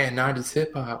 Yeah, 90s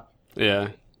hip hop. Yeah.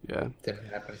 Didn't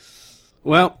happen.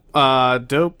 Well,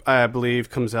 Dope, I believe,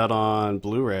 comes out on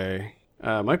Blu-ray.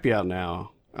 Might be out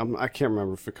now. I can't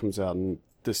remember if it comes out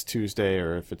this Tuesday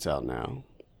or if it's out now.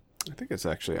 I think it's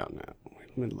actually out now.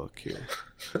 Let me look here.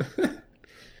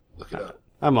 Look it up.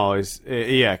 I'm always...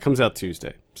 it comes out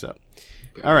Tuesday. So,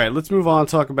 all right, let's move on and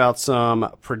talk about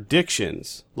some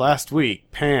predictions. Last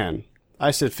week, Pan,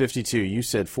 I said 52. You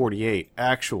said 48.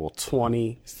 Actual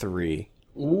 23.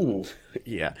 Ooh.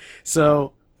 Yeah.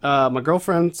 So, my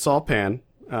girlfriend saw Pan.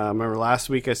 Remember last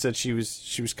week I said she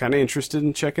was kind of interested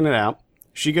in checking it out.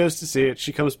 She goes to see it.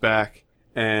 She comes back,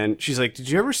 and she's like, "Did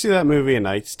you ever see that movie, A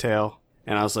Knight's Tale?"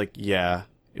 And I was like, "Yeah,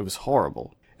 it was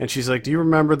horrible." And she's like, "Do you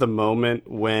remember the moment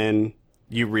when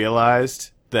you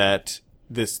realized that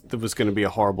this was going to be a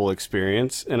horrible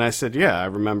experience?" And I said, "Yeah, I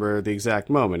remember the exact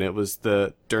moment. It was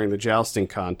during the jousting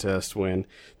contest when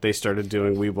they started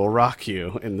doing 'We Will Rock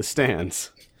You' in the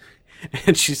stands."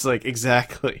 And she's like,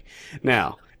 "Exactly."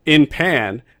 Now, in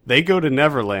Pan, they go to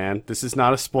Neverland. This is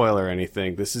not a spoiler or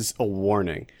anything. This is a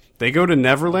warning. They go to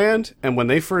Neverland, and when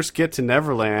they first get to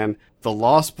Neverland, the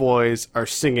Lost Boys are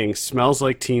singing "Smells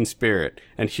Like Teen Spirit,"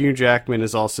 and Hugh Jackman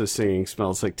is also singing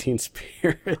 "Smells Like Teen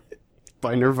Spirit"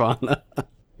 by Nirvana.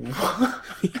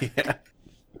 Yeah.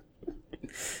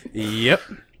 Yep.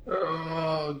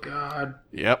 Oh, God.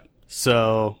 Yep.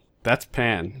 So, that's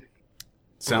Pan.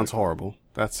 Sounds horrible.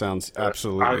 That sounds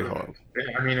absolutely horrible.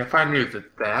 I mean, if I knew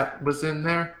that was in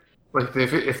there,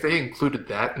 if they included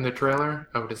that in the trailer,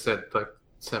 I would have said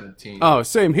 17. Oh,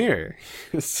 same here.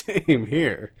 Same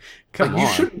here. Come on. You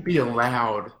shouldn't be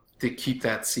allowed to keep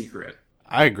that secret.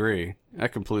 I agree. I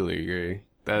completely agree.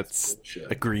 That's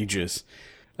egregious.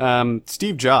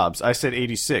 Steve Jobs, I said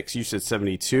 86. You said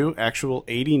 72. Actual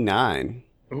 89.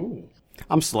 Ooh.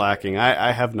 I'm slacking.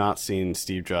 I have not seen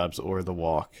Steve Jobs or The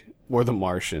Walk or The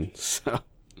Martian, so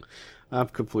I'm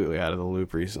completely out of the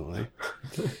loop recently.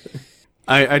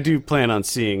 I do plan on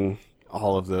seeing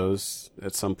all of those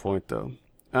at some point, though.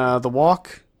 The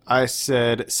Walk, I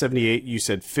said 78. You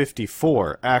said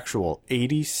 54. Actual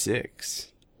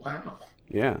 86. Wow.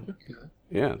 Yeah. Okay.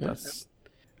 Yeah, that's...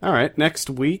 All right, next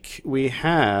week we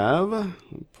have... Let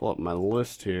me pull up my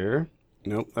list here.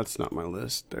 Nope, that's not my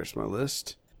list. There's my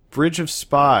list. Bridge of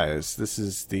Spies. This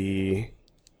is the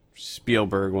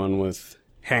Spielberg one with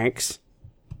Hanks.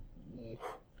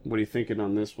 What are you thinking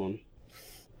on this one?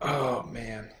 Oh,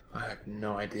 man. I have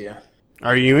no idea.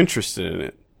 Are you interested in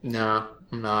it? No,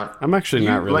 I'm not. I'm actually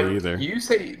not really either. You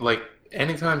say, like,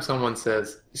 anytime someone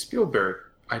says Spielberg,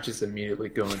 I just immediately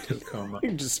go into a coma.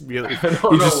 You just really, I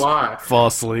don't know why. Fall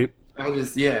asleep.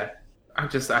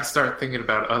 I start thinking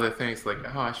about other things like,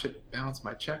 oh, I should balance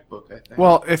my checkbook, I think.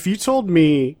 Well, if you told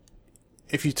me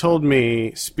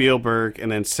Spielberg and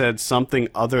then said something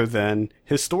other than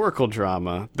historical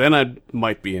drama, then I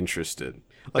might be interested.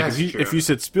 Like if you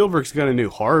said Spielberg's got a new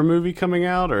horror movie coming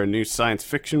out or a new science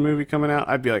fiction movie coming out,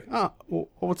 I'd be like, oh, well,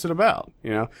 what's it about?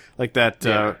 You know, like that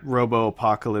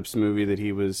Robo-Apocalypse movie that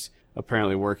he was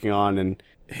apparently working on, and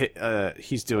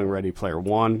he's doing Ready Player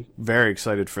One. Very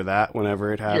excited for that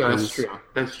whenever it happens. Yeah,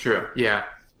 that's true. Yeah,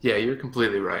 you're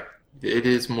completely right. It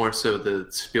is more so the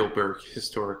Spielberg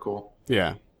historical.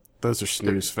 Yeah, those are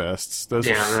snooze fests.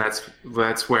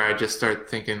 That's where I just start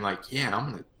thinking like,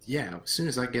 as soon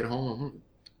as I get home, I'm gonna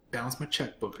balance my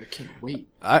checkbook. I can't wait.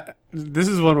 This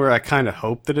is one where I kind of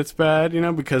hope that it's bad, you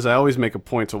know, because I always make a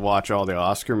point to watch all the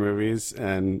Oscar movies,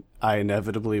 and I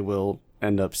inevitably will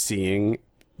end up seeing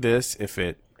this if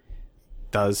it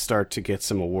does start to get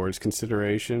some awards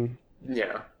consideration.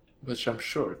 Yeah, which I'm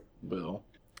sure it will.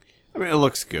 I mean, it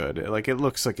looks good. It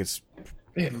looks like it's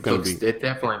It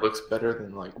definitely looks better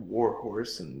than like War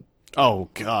Horse and. Oh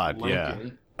God, Lincoln.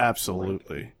 yeah,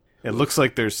 absolutely. It looks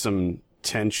like there's some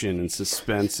tension and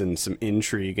suspense and some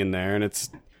intrigue in there, and it's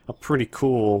a pretty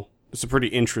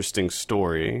interesting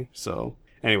story. So,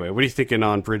 anyway, what are you thinking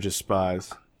on Bridge of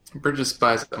Spies? Bridge of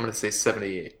Spies, I'm going to say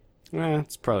 78.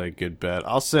 It's probably a good bet.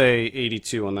 I'll say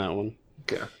 82 on that one.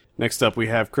 Okay. Next up, we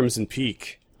have Crimson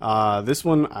Peak. This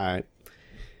one,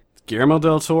 Guillermo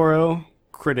del Toro,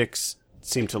 critics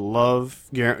seem to love.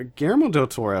 Guillermo del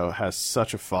Toro has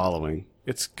such a following.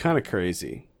 It's kind of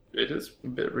crazy. It is a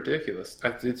bit ridiculous.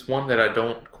 It's one that I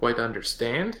don't quite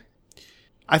understand.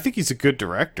 I think he's a good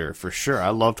director, for sure. I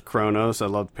loved Kronos. I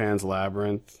loved Pan's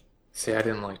Labyrinth. See, I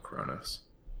didn't like Kronos.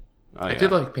 I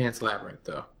did like Pan's Labyrinth,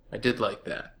 though. I did like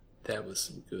that. That was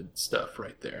some good stuff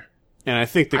right there. And I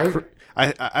think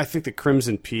I think the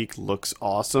Crimson Peak looks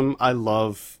awesome. I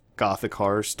love Gothic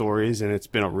horror stories, and it's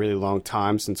been a really long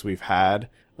time since we've had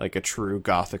like a true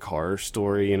Gothic horror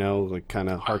story, you know, like kind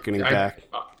of harkening back.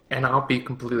 And I'll be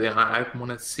completely honest, I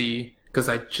want to see, because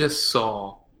I just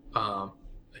saw a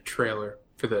trailer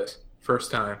for this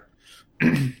first time,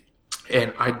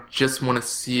 and I just want to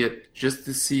see it, just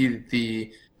to see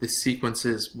the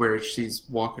sequences where she's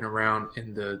walking around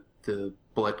in the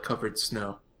blood-covered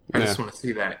snow. I just want to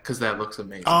see that, because that looks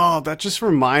amazing. Oh, that just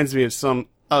reminds me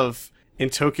of in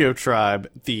Tokyo Tribe,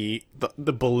 the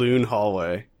balloon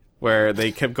hallway, where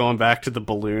they kept going back to the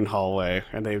balloon hallway,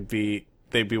 and they'd be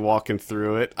walking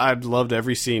through it. I'd loved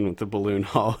every scene with the balloon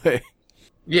hallway.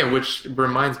 Yeah, which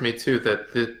reminds me too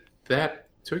that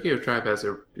Tokyo Tribe has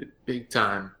a big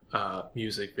time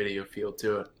music video feel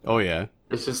to it. Oh yeah,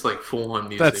 it's just like full on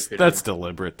music video. That's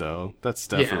deliberate though. That's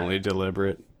definitely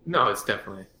deliberate. No, it's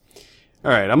definitely.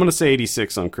 All right, I'm gonna say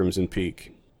 86 on Crimson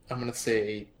Peak. I'm gonna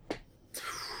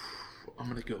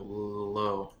go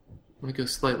low. I'm gonna go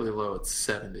slightly low. It's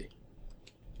 70.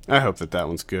 I hope that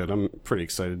one's good. I'm pretty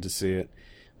excited to see it.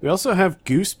 We also have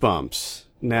Goosebumps.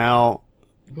 Now,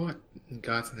 what in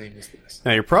God's name is this?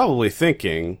 Now, you're probably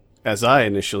thinking, as I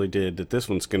initially did, that this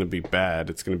one's going to be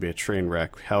bad. It's going to be a train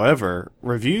wreck. However,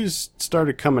 reviews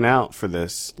started coming out for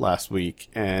this last week,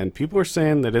 and people are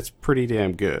saying that it's pretty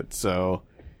damn good. So,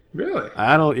 really?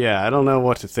 I don't know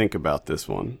what to think about this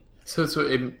one.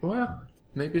 Well,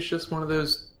 maybe it's just one of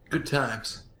those good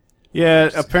times. Yeah,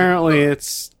 apparently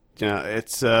it's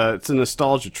a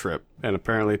nostalgia trip, and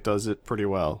apparently it does it pretty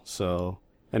well. So,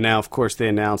 and now, of course, they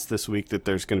announced this week that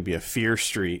there's going to be a Fear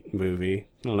Street movie.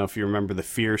 I don't know if you remember the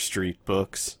Fear Street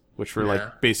books, which were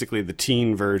like basically the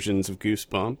teen versions of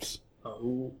Goosebumps.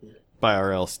 Oh. By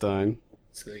R.L. Stine.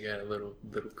 So they got a little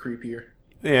creepier.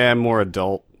 Yeah, more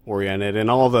adult oriented, and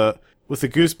with the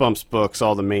Goosebumps books,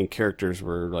 all the main characters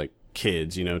were like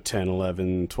kids, 10,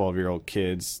 11, 12-year-old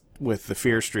kids. With the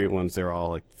Fear Street ones, they're all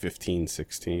like 15,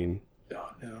 16. Oh,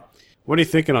 no. What are you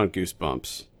thinking on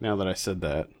Goosebumps, now that I said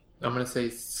that? I'm going to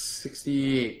say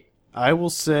 68. I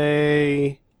will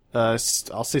say, I'll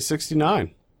say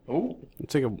 69. Oh. I'll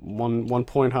take a one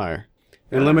point higher.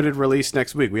 In limited release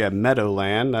next week, we have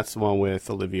Meadowland. That's the one with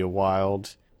Olivia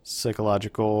Wilde.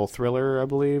 Psychological thriller, I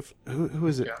believe. Who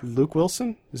is it? Yeah. Luke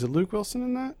Wilson? Is it Luke Wilson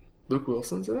in that? Luke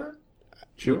Wilson's in that?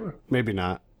 Sure. Maybe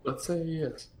not. Let's say he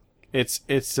is.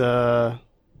 It's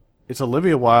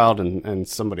Olivia Wilde and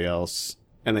somebody else,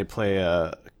 and they play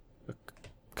a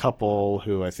couple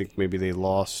who I think maybe they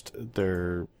lost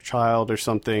their child or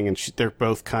something, and they're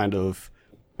both kind of...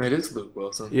 It is Luke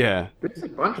Wilson. Yeah. There's a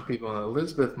bunch of people.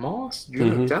 Elizabeth Moss,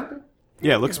 Judah Temple.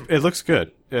 Yeah, it looks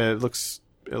good. It looks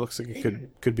like it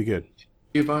could be good.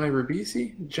 Giovanni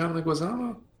Ribisi, John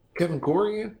Leguizamo, Kevin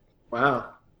Corrigan.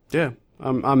 Wow. Yeah,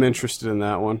 I'm interested in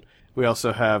that one. We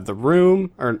also have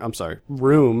Room,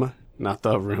 not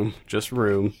The Room, just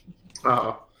Room.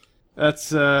 Oh.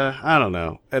 That's I don't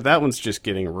know. That one's just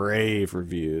getting rave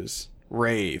reviews.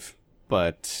 Rave.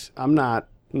 But I'm not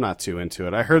too into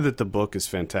it. I heard that the book is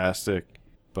fantastic,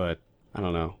 but I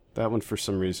don't know. That one for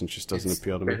some reason just doesn't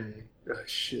appeal to me. A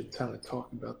shit ton of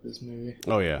talk about this movie.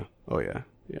 Oh yeah.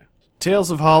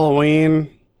 Tales of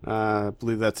Halloween. I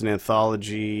believe that's an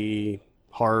anthology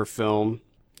horror film.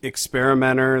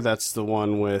 Experimenter. That's the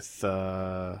one with.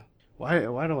 Why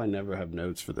do I never have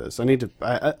notes for this? I need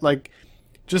to.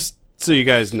 Just so you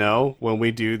guys know, when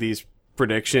we do these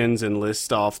predictions and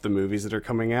list off the movies that are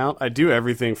coming out, I do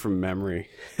everything from memory.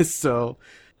 So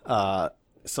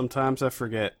sometimes I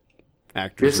forget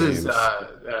actors' names. This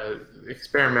is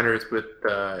Experimenters with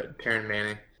Taryn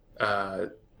Manning,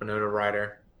 Winona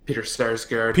Ryder, Peter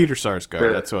Sarsgaard. Peter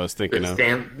Sarsgaard, that's what I was thinking of.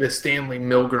 The Stanley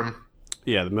Milgram.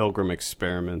 Yeah, the Milgram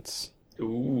Experiments.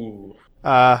 Ooh.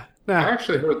 Nah. I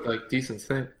actually heard decent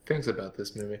things about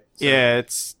this movie.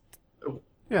 So.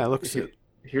 Yeah, it looks good.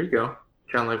 Here you go.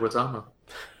 John Leguizamo.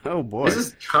 Oh, boy. This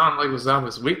is John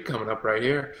Leguizamo's week coming up right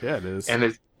here. Yeah, it is.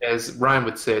 And as Ryan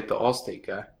would say, the Allstate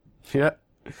guy. Yeah,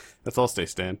 that's Allstate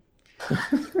Stan.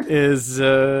 Is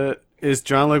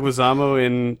John Leguizamo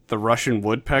in The Russian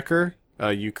Woodpecker,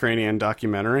 a Ukrainian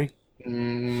documentary? Let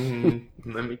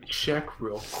me check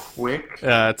real quick.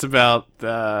 It's about...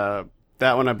 that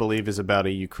one, I believe, is about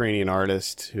a Ukrainian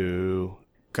artist who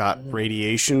got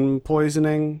radiation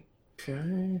poisoning.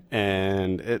 Okay.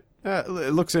 And it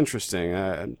looks interesting.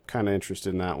 I'm kind of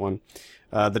interested in that one.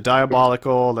 The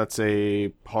Diabolical, that's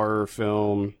a horror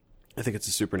film. I think it's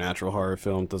a supernatural horror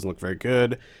film. It doesn't look very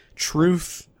good.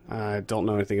 Truth, I don't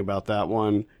know anything about that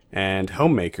one. And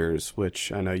Homemakers,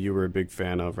 which I know you were a big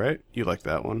fan of, right? You like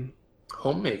that one.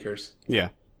 Homemakers? Yeah.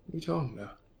 What are you talking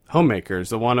about? Homemakers,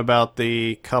 the one about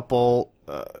the couple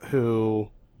or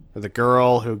the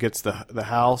girl who gets the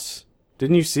house.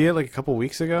 Didn't you see it a couple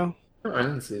weeks ago? No, I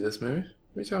didn't see this movie.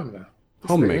 What are you talking about?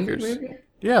 Homemakers.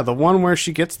 Yeah, the one where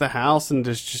she gets the house and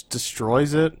just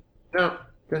destroys it. No,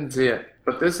 didn't see it.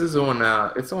 But this is on.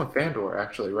 It's on Fandor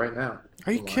actually right now.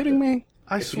 Are you kidding me?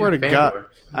 I swear to God.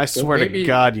 I swear to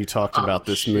God, you talked about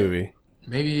this movie.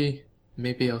 Maybe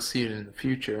I'll see it in the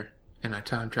future, and I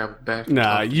time travel back.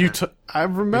 Nah, I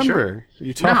remember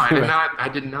you talked. No, I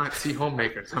did not see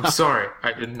Homemakers. I'm sorry,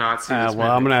 I did not see this movie.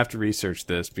 I'm gonna have to research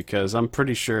this because I'm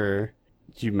pretty sure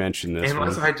you mentioned this.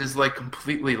 Unless I just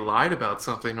completely lied about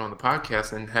something on the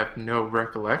podcast and have no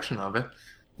recollection of it,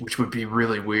 which would be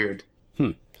really weird.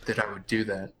 That I would do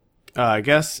that. I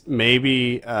guess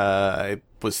maybe I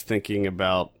was thinking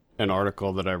about an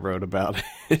article that I wrote about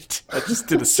it. I just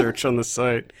did a search on the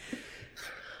site.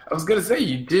 I was going to say,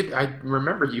 you did. I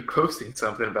remember you posting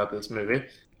something about this movie.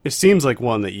 It seems like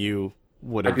one that you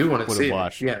would have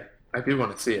watched. Yeah, I do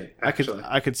want to see it, actually.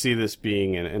 I could see this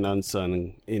being an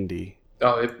unsung indie.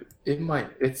 Oh, it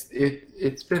might.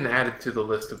 It's been added to the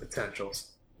list of potentials.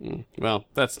 Well,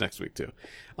 that's next week, too.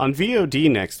 On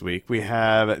VOD next week, we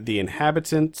have The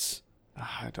Inhabitants.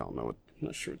 I don't know. I'm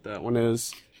not sure what that one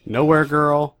is. Nowhere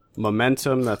Girl.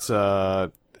 Momentum. That's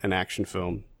an action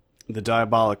film. The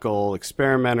Diabolical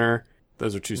Experimenter.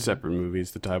 Those are two separate movies.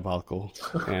 The Diabolical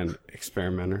and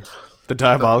Experimenter. The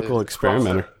Diabolical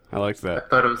Experimenter. I like that. I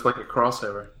thought it was like a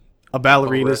crossover. A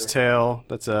Ballerina's Tale.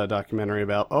 That's a documentary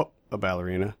about... a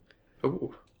ballerina.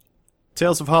 Ooh.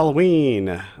 Tales of Halloween,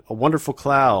 A Wonderful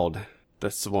Cloud.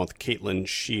 That's the one with Caitlin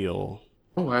Scheel.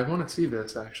 Oh, I want to see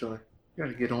this, actually.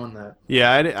 Gotta get on that.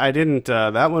 Yeah, I didn't...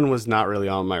 that one was not really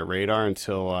on my radar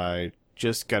until I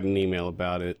just got an email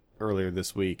about it earlier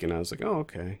this week, and I was like, oh,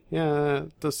 okay. Yeah,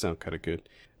 that does sound kind of good.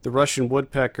 The Russian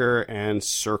Woodpecker and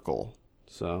Circle.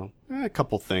 So, a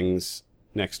couple things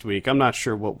next week. I'm not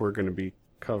sure what we're going to be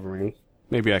covering.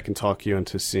 Maybe I can talk you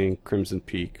into seeing Crimson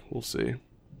Peak. We'll see.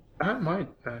 I might.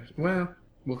 Well,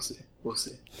 we'll see.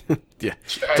 Yeah.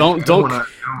 Don't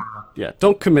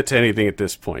commit to anything at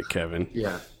this point, Kevin.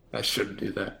 Yeah, I shouldn't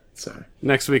do that. Sorry.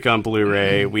 Next week on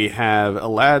Blu-ray, we have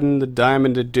Aladdin the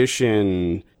Diamond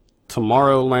Edition,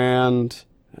 Tomorrowland,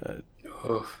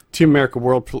 Team America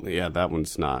World Police. Yeah, that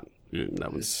one's not.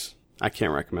 That one's. I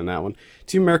can't recommend that one.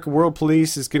 Team America World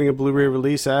Police is getting a Blu-ray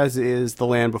release, as is The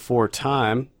Land Before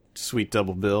Time. Sweet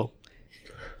double bill.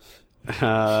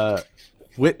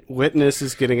 Witness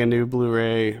is getting a new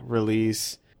Blu-ray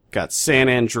release. Got San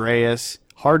Andreas,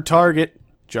 Hard Target,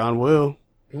 John Woo.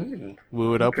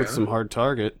 Woo it up with some Hard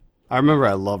Target. I remember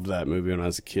I loved that movie when I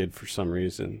was a kid for some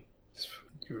reason.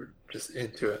 You were just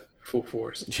into it, full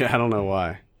force. Yeah, I don't know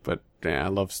why, but yeah, I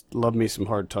love me some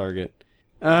Hard Target.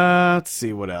 Let's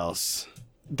see what else.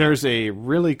 There's a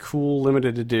really cool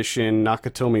limited edition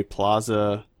Nakatomi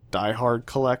Plaza Die Hard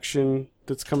collection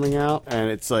that's coming out, and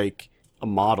it's like a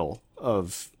model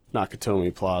of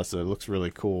Nakatomi Plaza. It looks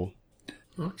really cool.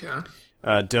 Okay.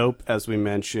 Dope, as we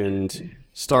mentioned.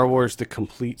 Star Wars The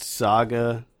Complete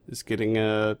Saga is getting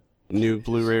a new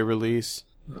Blu-ray release.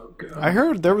 Oh, God. I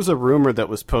heard there was a rumor that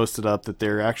was posted up that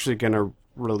they're actually going to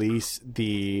release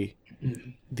the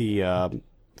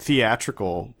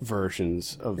theatrical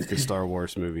versions of the Star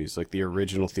Wars movies, like the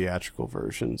original theatrical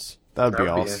versions. That would be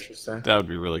awesome. Interesting. That would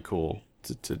be really cool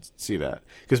to see that,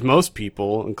 because most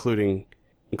people, including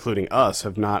us,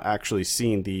 have not actually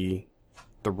seen the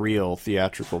real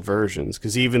theatrical versions,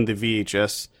 because even the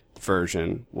VHS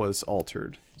version was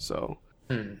altered. So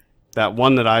that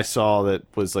one that I saw that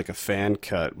was like a fan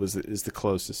cut is the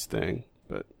closest thing.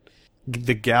 But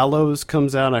The Gallows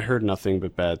comes out. I heard nothing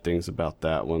but bad things about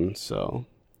that one, so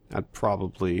I'd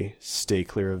probably stay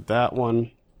clear of that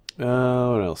one. What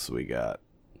else we got?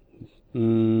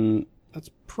 That's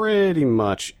pretty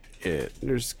much it.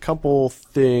 There's a couple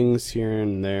things here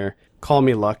and there. Call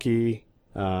Me Lucky.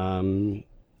 That's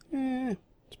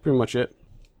pretty much it.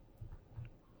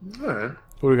 All right.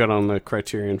 What do we got on the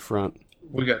Criterion front?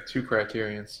 We got two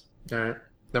Criterions. All right.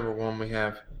 Number one, we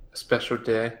have A Special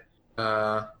Day.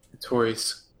 Tori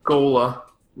Scola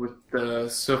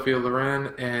with Sophia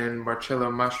Loren and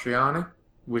Marcello Mastroianni,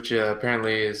 which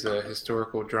apparently is a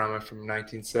historical drama from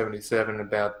 1977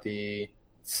 about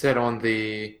set on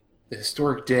the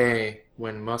historic day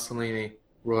when Mussolini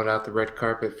rolled out the red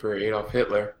carpet for Adolf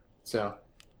Hitler. So,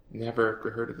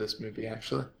 never heard of this movie,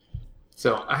 actually.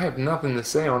 So, I have nothing to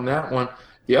say on that one.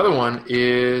 The other one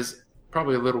is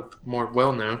probably a little more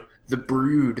well-known. The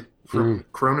Brood from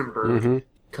Cronenberg,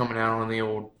 coming out on the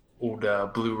old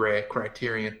Blu-ray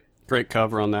Criterion. Great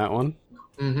cover on that one.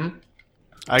 Mm-hmm.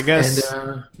 I guess...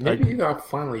 And maybe I'll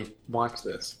finally watch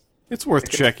this. It's worth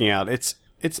checking out. It's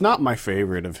not my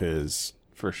favorite of his,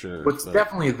 for sure. But it's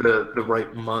definitely the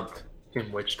right month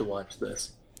in which to watch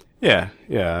this. Yeah.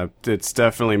 It's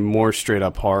definitely more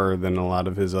straight-up horror than a lot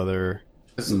of his other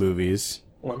movies.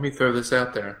 Let me throw this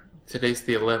out there. Today's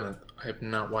the 11th. I have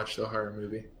not watched a horror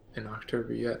movie in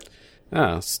October yet.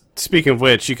 Oh, speaking of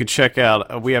which, you could check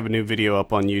out, we have a new video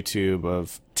up on YouTube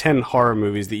of 10 horror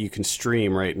movies that you can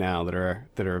stream right now that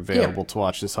are available to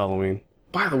watch this Halloween.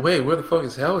 By the way, where the fuck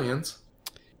is Hellions?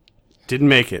 Didn't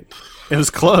make it. It was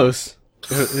close.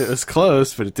 It was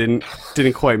close, but it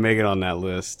didn't quite make it on that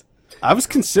list. I was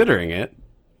considering it.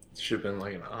 It should have been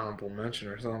like an honorable mention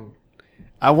or something.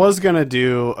 I was going to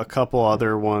do a couple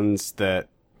other ones that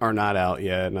are not out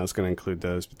yet, and I was going to include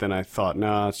those, but then I thought,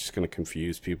 no, it's just going to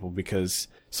confuse people, because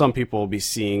some people will be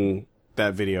seeing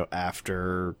that video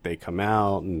after they come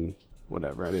out, and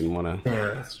whatever. I didn't want to...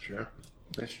 Yeah, that's true.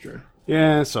 That's true.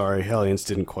 Yeah, sorry, Hellions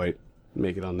didn't quite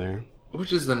make it on there.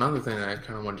 Which is another thing that I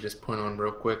kind of want to just point on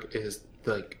real quick, is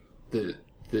like the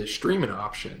streaming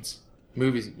options,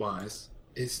 movies-wise,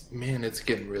 it's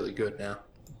getting really good now.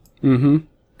 Mm-hmm.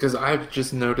 Because I've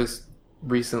just noticed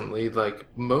recently, like,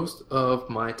 most of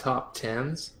my top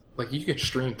 10s, like, you can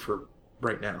stream for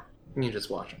right now. You can just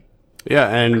watch them. Yeah,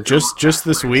 and just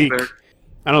this week,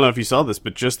 I don't know if you saw this,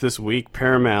 but just this week,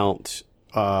 Paramount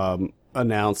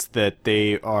announced that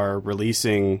they are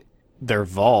releasing their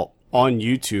vault on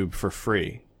YouTube for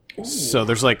free. Ooh. So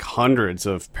there's like hundreds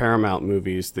of Paramount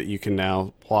movies that you can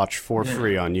now watch for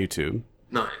free on YouTube.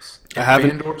 Nice.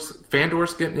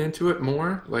 Fandor's getting into it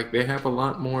more. Like, they have a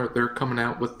lot more. They're coming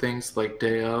out with things like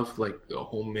Day of, like the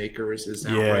Homemakers is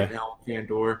out right now.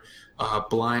 Fandor.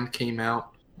 Blind came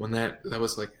out when that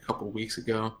was like a couple of weeks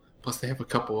ago. Plus, they have a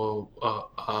couple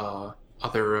of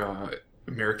other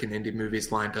American indie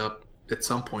movies lined up at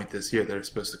some point this year that are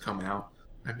supposed to come out.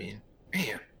 I mean,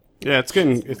 man. Yeah, it's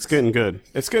getting good.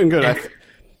 It's getting good.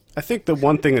 I think the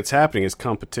one thing that's happening is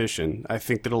competition. I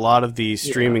think that a lot of these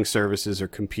streaming services are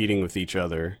competing with each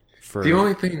other. The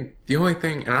only thing,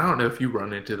 and I don't know if you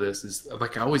run into this, is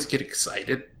like I always get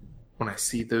excited when I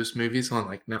see those movies on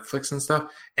like Netflix and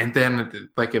stuff, and then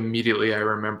like immediately I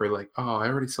remember like, oh, I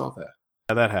already saw that.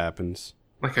 Yeah, that happens.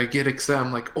 Like I get excited.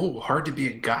 I'm like, oh, Hard to Be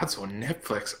a God's on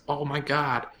Netflix. Oh my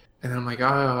God. And then I'm like, oh,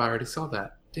 I already saw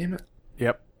that. Damn it.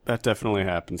 Yep, that definitely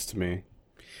happens to me.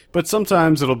 But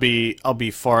sometimes I'll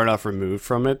be far enough removed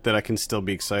from it that I can still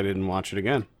be excited and watch it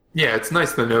again. Yeah, it's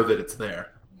nice to know that it's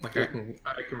there. Like I can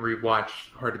rewatch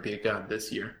Hard to Be a God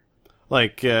this year.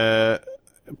 Like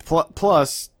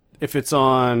plus if it's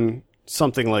on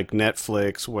something like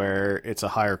Netflix where it's a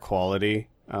higher quality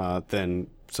than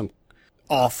some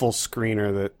awful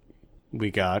screener that we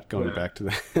got, going back to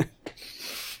that.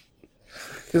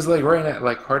 Because like right now,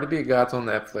 like Hard to Be a God's on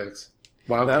Netflix.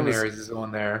 Wild That Canaries is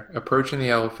on there. Approaching the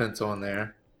Elephant's on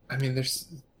there. I mean, there's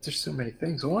so many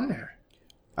things on there.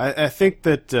 I think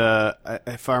that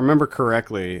if I remember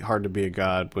correctly, Hard to Be a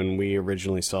God, when we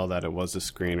originally saw that, it was a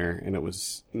screener and it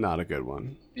was not a good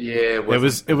one. Yeah, it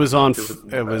was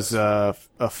a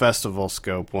festival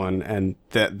scope one, and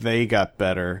that they got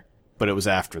better, but it was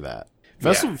after that.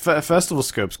 Festival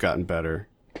scope's gotten better,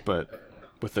 but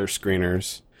with their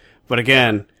screeners. But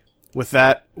again, with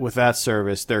that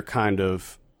service, they're kind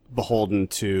of beholden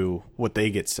to what they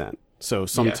get sent. So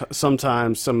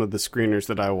sometimes some of the screeners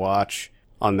that I watch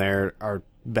on there are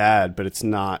bad, but it's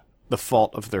not the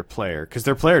fault of their player, because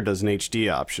their player does an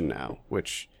HD option now,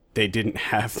 which they didn't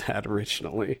have that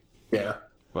originally. Yeah.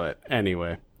 But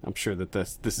anyway, I'm sure that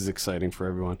this is exciting for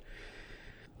everyone.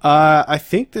 I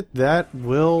think that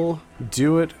will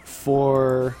do it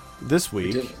for this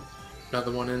week.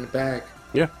 Another one in the bag.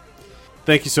 Yeah.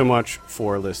 Thank you so much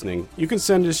for listening. You can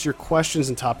send us your questions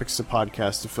and topics to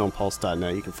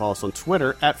podcast@filmpulse.net. You can follow us on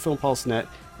Twitter @FilmPulseNet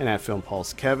and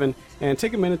 @FilmPulseKevin. And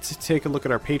take a minute to take a look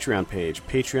at our Patreon page,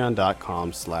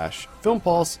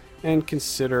 patreon.com/FilmPulse, and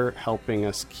consider helping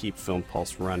us keep Film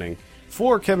Pulse running.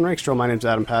 For Kevin Rakestraw, my name's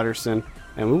Adam Patterson,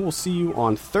 and we will see you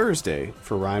on Thursday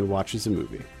for Ryan Watches a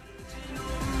Movie.